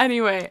 Liv,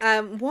 anyway,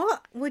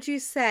 what would you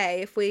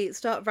say if we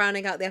start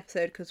rounding out the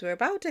episode, because we're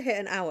about to hit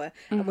an hour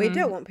and we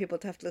don't want people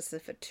to have to listen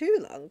for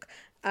too long.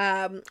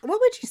 What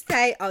would you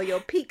say are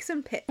your peaks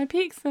and pits? My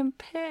peaks and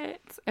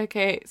pits.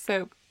 Okay,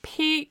 so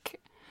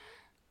peak,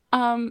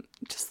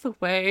 just the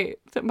way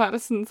that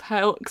Madison's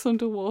hair looks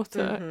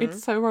underwater.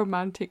 It's so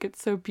romantic.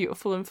 It's so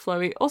beautiful and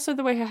flowy. Also,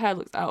 the way her hair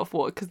looks out of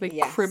water, because they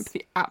crimp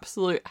the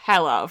absolute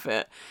hell out of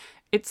it.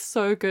 It's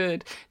so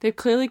good. They've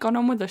clearly gone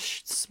on with a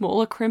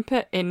smaller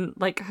crimper in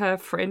like her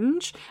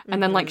fringe,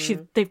 and then like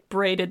they've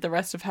braided the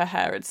rest of her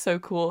hair. It's so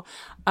cool.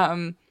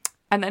 And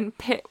then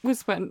pit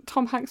was when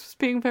Tom Hanks was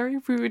being very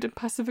rude and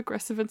passive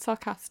aggressive and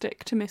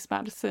sarcastic to Miss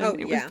Madison.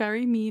 It was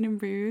very mean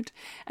and rude,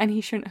 and he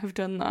shouldn't have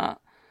done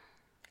that.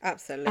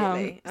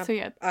 Absolutely. So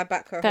yeah, I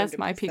back her 100%. There's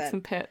my peaks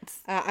and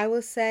pits. I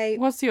will say.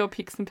 What's your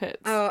peaks and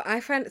pits? Oh,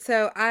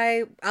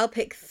 I'll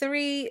pick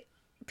 3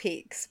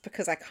 peaks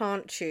because I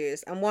can't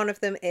choose, and one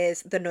of them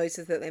is the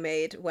noises that they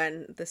made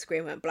when the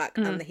screen went black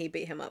and he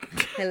beat him up.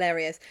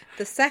 Hilarious.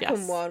 The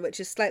second one, which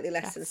is slightly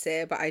less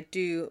sincere but I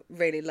do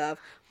really love,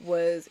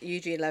 was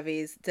Eugene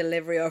Levy's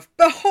delivery of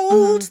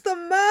Behold the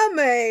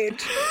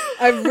Mermaid.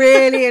 I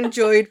really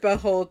enjoyed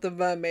Behold the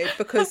Mermaid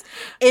because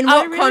in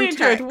what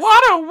context?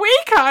 What a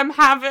week I'm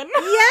having.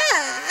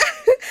 Yeah.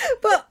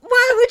 But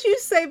why would you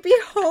say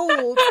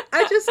behold?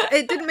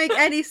 It didn't make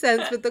any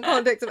sense with the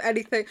context of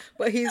anything,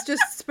 but he's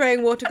just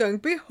spraying water going,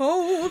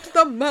 behold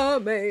the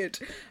mermaid.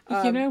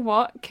 You know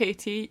what,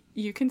 Katie?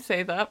 You can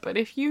say that, but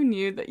if you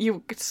knew that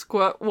you could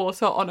squirt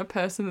water on a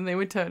person and they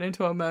would turn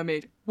into a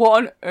mermaid,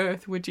 what on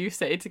earth would you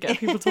say to get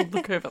people to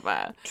look over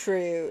there?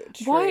 True.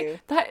 Why?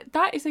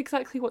 That is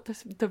exactly what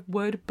the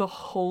word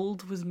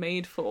behold was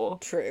made for.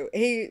 True.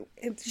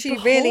 She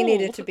really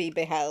needed to be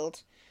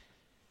beheld.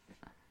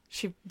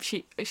 She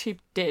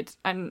did,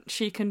 and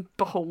she can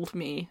behold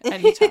me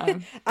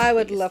anytime. I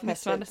would love her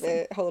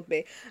to hold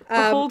me.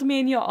 Behold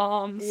me in your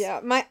arms. Yeah,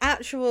 my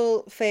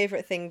actual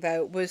favourite thing,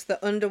 though, was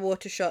the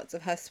underwater shots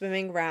of her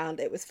swimming around.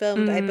 It was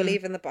filmed, I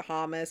believe, in the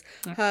Bahamas.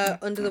 Her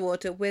under the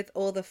water with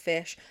all the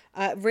fish.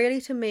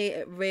 Really, to me,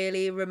 it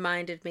really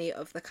reminded me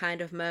of the kind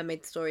of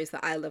mermaid stories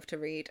that I loved to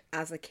read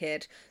as a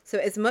kid. So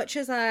as much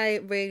as I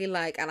really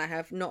like, and I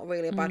have not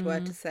really a bad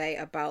word to say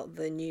about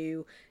the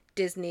new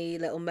Disney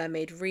Little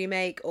Mermaid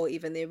remake or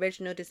even the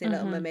original Disney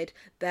Little Mermaid,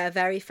 they're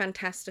very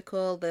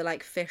fantastical. They're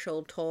like fish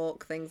all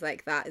talk, things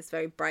like that. It's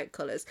very bright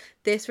colours.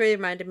 This really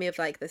reminded me of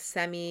like the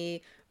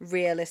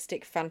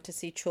semi-realistic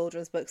fantasy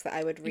children's books that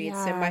I would read.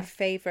 So my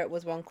favourite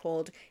was one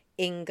called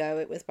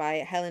Ingo. It was by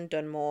Helen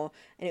Dunmore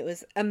and it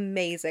was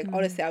amazing.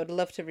 Honestly, I would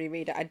love to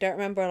reread it. I don't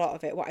remember a lot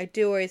of it. What I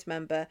do always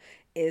remember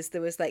is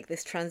there was like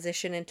this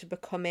transition into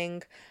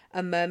becoming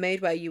a mermaid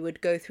where you would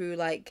go through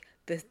like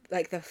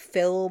the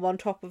film on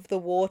top of the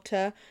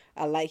water,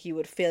 and like you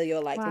would feel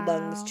your like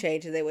lungs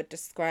change, and they would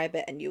describe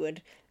it, and you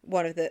would,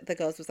 one of the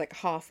girls was like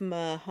half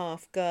mer,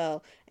 half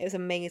girl. It was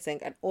amazing.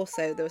 And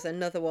also there was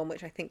another one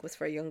which I think was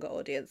for a younger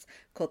audience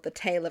called The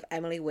Tale of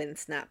Emily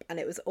Winsnap, and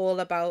it was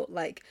all about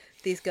like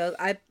these girls.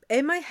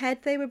 In my head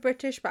they were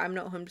British, but I'm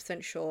not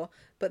 100% sure,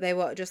 but they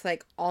were just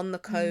like on the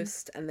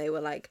coast and they were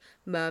like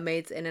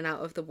mermaids in and out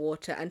of the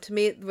water, and to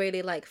me it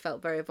really like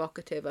felt very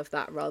evocative of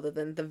that rather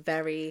than the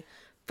very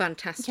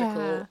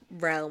fantastical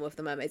realm of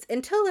the mermaids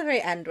until the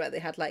very end where they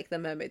had like the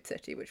mermaid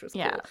city, which was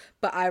cool.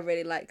 But I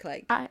really like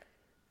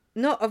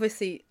not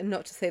obviously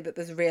not to say that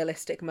there's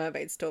realistic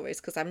mermaid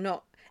stories, because I'm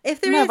not,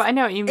 but I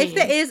know what you mean. If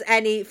there is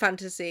any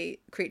fantasy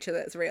creature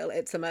that's real,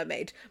 it's a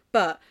mermaid,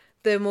 but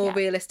the more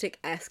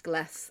realistic-esque,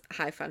 less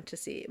high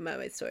fantasy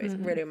mermaid stories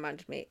really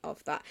reminded me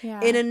of that.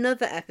 In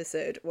another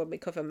episode, when we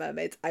cover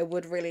mermaids, I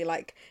would really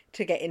like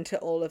to get into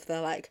all of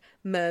the like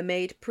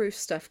mermaid proof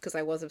stuff, because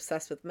I was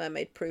obsessed with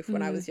mermaid proof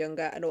when I was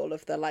younger, and all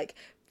of the like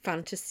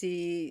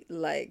fantasy,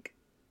 like,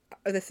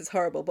 oh, this is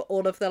horrible, but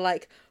all of the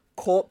like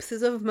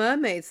corpses of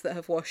mermaids that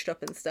have washed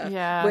up and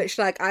stuff, which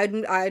like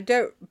I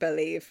don't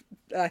believe.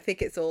 I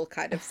think it's all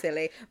kind of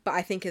silly, but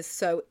I think is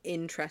so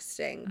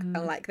interesting.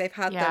 And like they've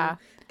had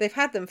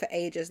them for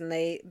ages, and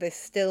there's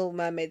still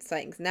mermaid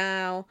sightings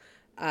now,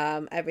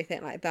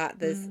 everything like that.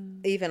 There's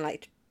even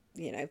like,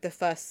 you know, the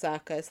first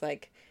circus,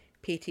 like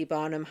P.T.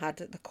 Barnum had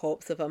the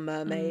corpse of a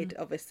mermaid,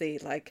 obviously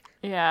like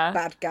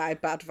bad guy,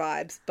 bad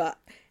vibes, but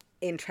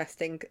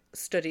interesting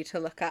study to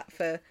look at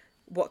for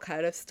what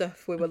kind of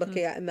stuff we were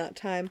looking at in that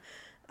time.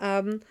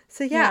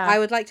 So I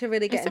would like to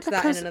really get into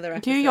that in another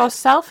episode. You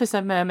yourself is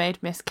a mermaid,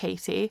 Miss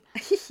Katie.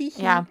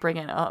 Yeah, bring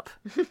it up.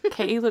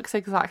 Katie looks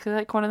exactly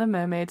like one of the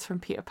mermaids from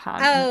Peter Pan.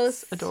 Oh,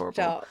 it's adorable.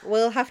 Stop.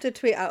 We'll have to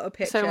tweet out a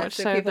picture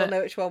so people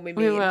know which one we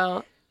mean. We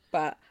will.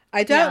 But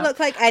I don't look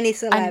like any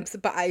celebs,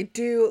 but I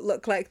do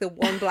look like the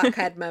one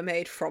black-haired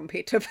mermaid from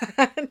Peter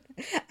Pan.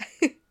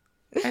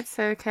 It's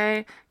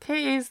okay.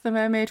 Katie's the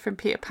mermaid from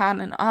Peter Pan,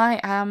 and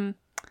I am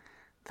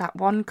that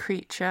one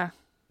creature.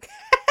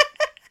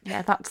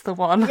 Yeah, that's the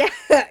one.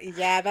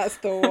 Yeah, that's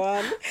the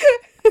one.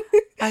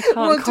 I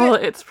can't call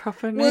it its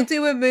proper name. We'll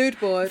do a mood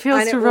board. It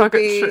feels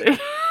derogatory.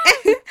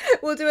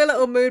 We'll do a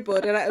little mood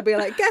board, and it'll be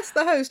like, guess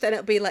the host, and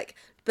it'll be like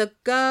the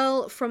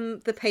girl from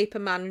the Paper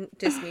Man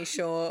Disney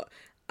short,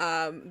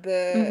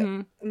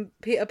 the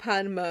Peter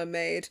Pan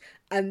mermaid,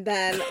 and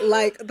then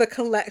like the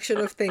collection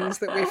of things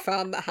that we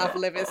found that have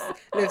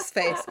Liv's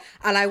face.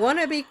 And I want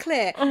to be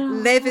clear,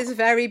 Liv is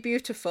very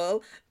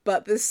beautiful,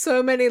 but there's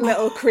so many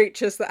little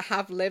creatures that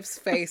have Liv's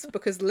face,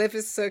 because Liv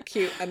is so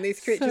cute and these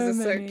creatures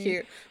are so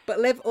cute. But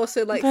Liv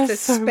also likes to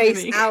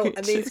space out,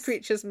 and these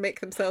creatures make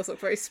themselves look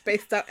very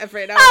spaced out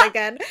every now and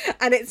again.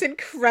 And it's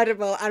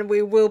incredible, and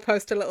we will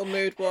post a little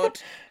mood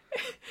board.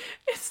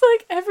 It's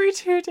like every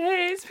 2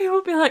 days people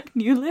will be like,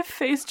 new Liv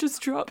face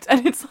just dropped,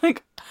 and it's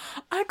like,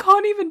 I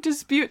can't even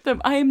dispute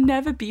them. I am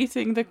never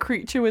beating the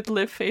creature with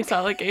Liv face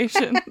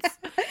allegations.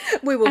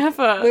 We will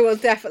ever. We will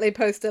definitely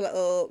post a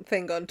little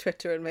thing on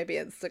Twitter and maybe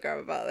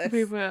Instagram about this.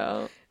 We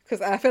will,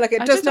 because I feel like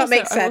it does not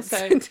make sense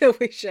until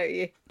we show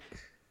you.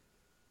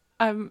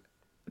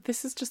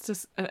 This is just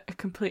a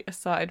complete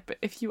aside, but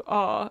if you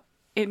are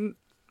in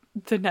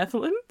the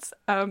Netherlands,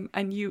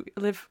 and you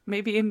live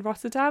maybe in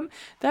Rotterdam,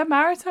 their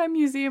maritime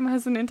museum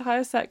has an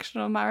entire section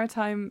on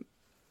maritime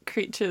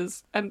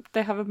creatures, and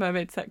they have a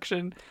mermaid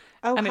section.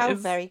 Oh, and how it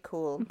is very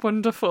cool.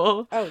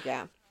 Wonderful. Oh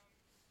yeah.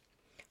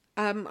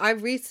 I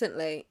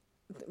recently,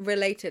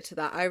 related to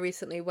that, I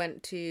recently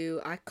went to,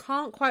 I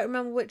can't quite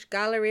remember which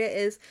gallery it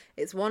is.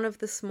 It's one of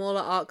the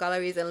smaller art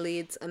galleries in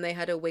Leeds, and they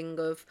had a wing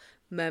of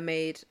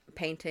mermaid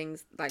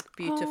paintings, like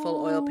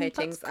beautiful oil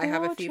paintings. I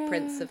have a few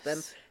prints of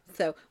them.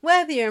 So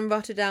whether you're in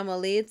Rotterdam or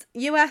Leeds,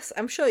 US,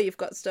 I'm sure you've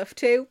got stuff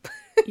too.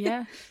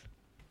 Yeah.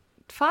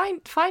 Find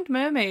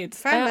mermaids.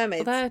 Find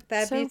mermaids.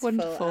 They're so beautiful,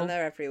 wonderful. and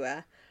they're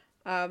everywhere.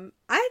 I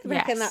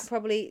reckon Yes. that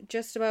probably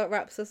just about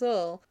wraps us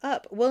all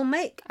up. We'll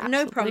make no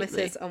Absolutely.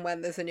 promises on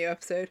when there's a new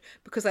episode,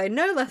 because I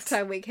know last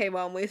time we came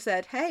on we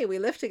said, hey, we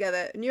live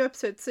together, new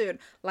episode soon.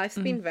 Life's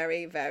been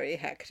very, very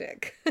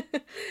hectic.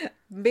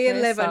 Me and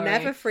We're Liv are sorry.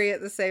 never free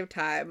at the same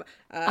time.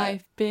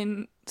 I've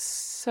been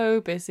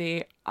so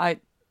busy.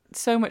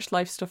 So much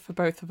life stuff for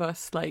both of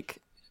us. Like,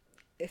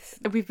 It's,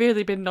 we've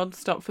really been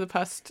non-stop for the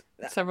past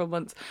several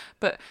months.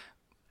 But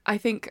I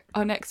think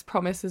our next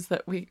promise is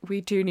that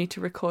we do need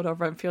to record our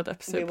Renfield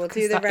episode. we will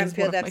because do the that is one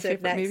Renfield of my episode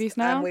favourite next, movies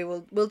now.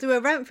 and we'll do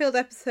a Renfield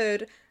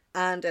episode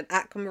and an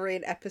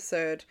Aquamarine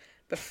episode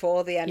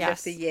before the end of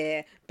Yes. the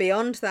year.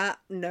 Beyond that,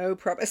 no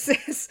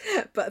promises.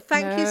 But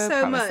thank you No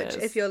so much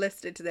promises. if you're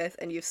listening to this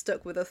and you've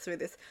stuck with us through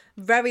this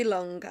very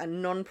long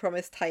and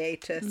non-promised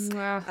hiatus.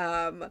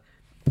 Mwah.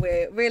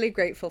 We're really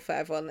grateful for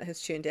everyone that has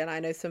tuned in.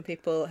 I know some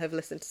people have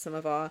listened to some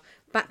of our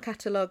back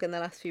catalogue in the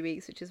last few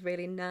weeks, which is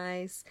really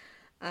nice.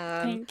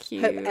 Thank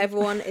you. Hope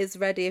everyone is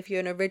ready. If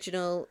you're an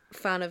original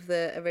fan of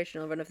the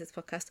original run of this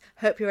podcast,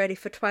 hope you're ready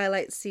for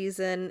Twilight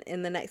season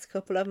in the next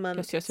couple of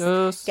months.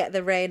 Yes. Get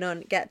the rain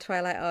on, get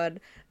Twilight on.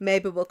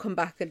 Maybe we'll come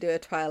back and do a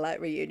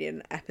Twilight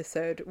reunion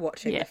episode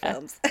watching the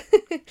films.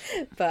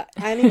 But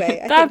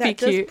anyway, I think That'd be that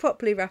does cute.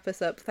 properly wrap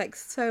us up.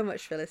 Thanks so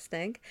much for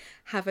listening.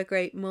 Have a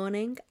great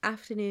morning,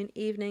 afternoon,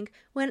 evening,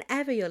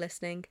 whenever you're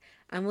listening.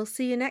 And we'll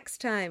see you next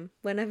time,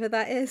 whenever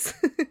that is.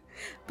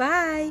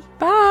 Bye.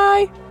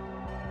 Bye.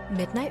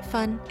 Midnight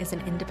Fun is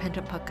an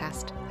independent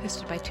podcast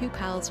hosted by two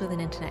pals with an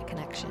internet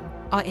connection.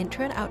 Our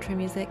intro and outro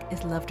music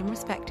is loved and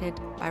respected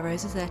by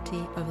Rosa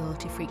Zerti of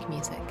Loyalty Freak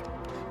Music.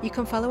 You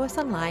can follow us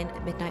online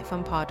at Midnight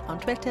Fun Pod on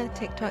Twitter,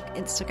 TikTok,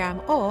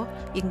 Instagram, or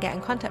you can get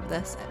in contact with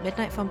us at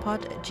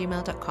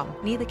midnightfunpod@gmail.com.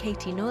 Neither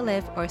Katie nor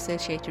Liv are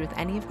associated with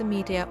any of the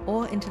media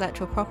or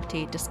intellectual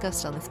property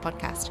discussed on this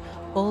podcast.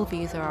 All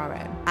views are our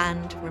own.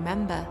 And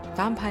remember,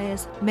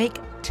 vampires make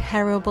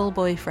terrible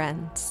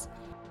boyfriends.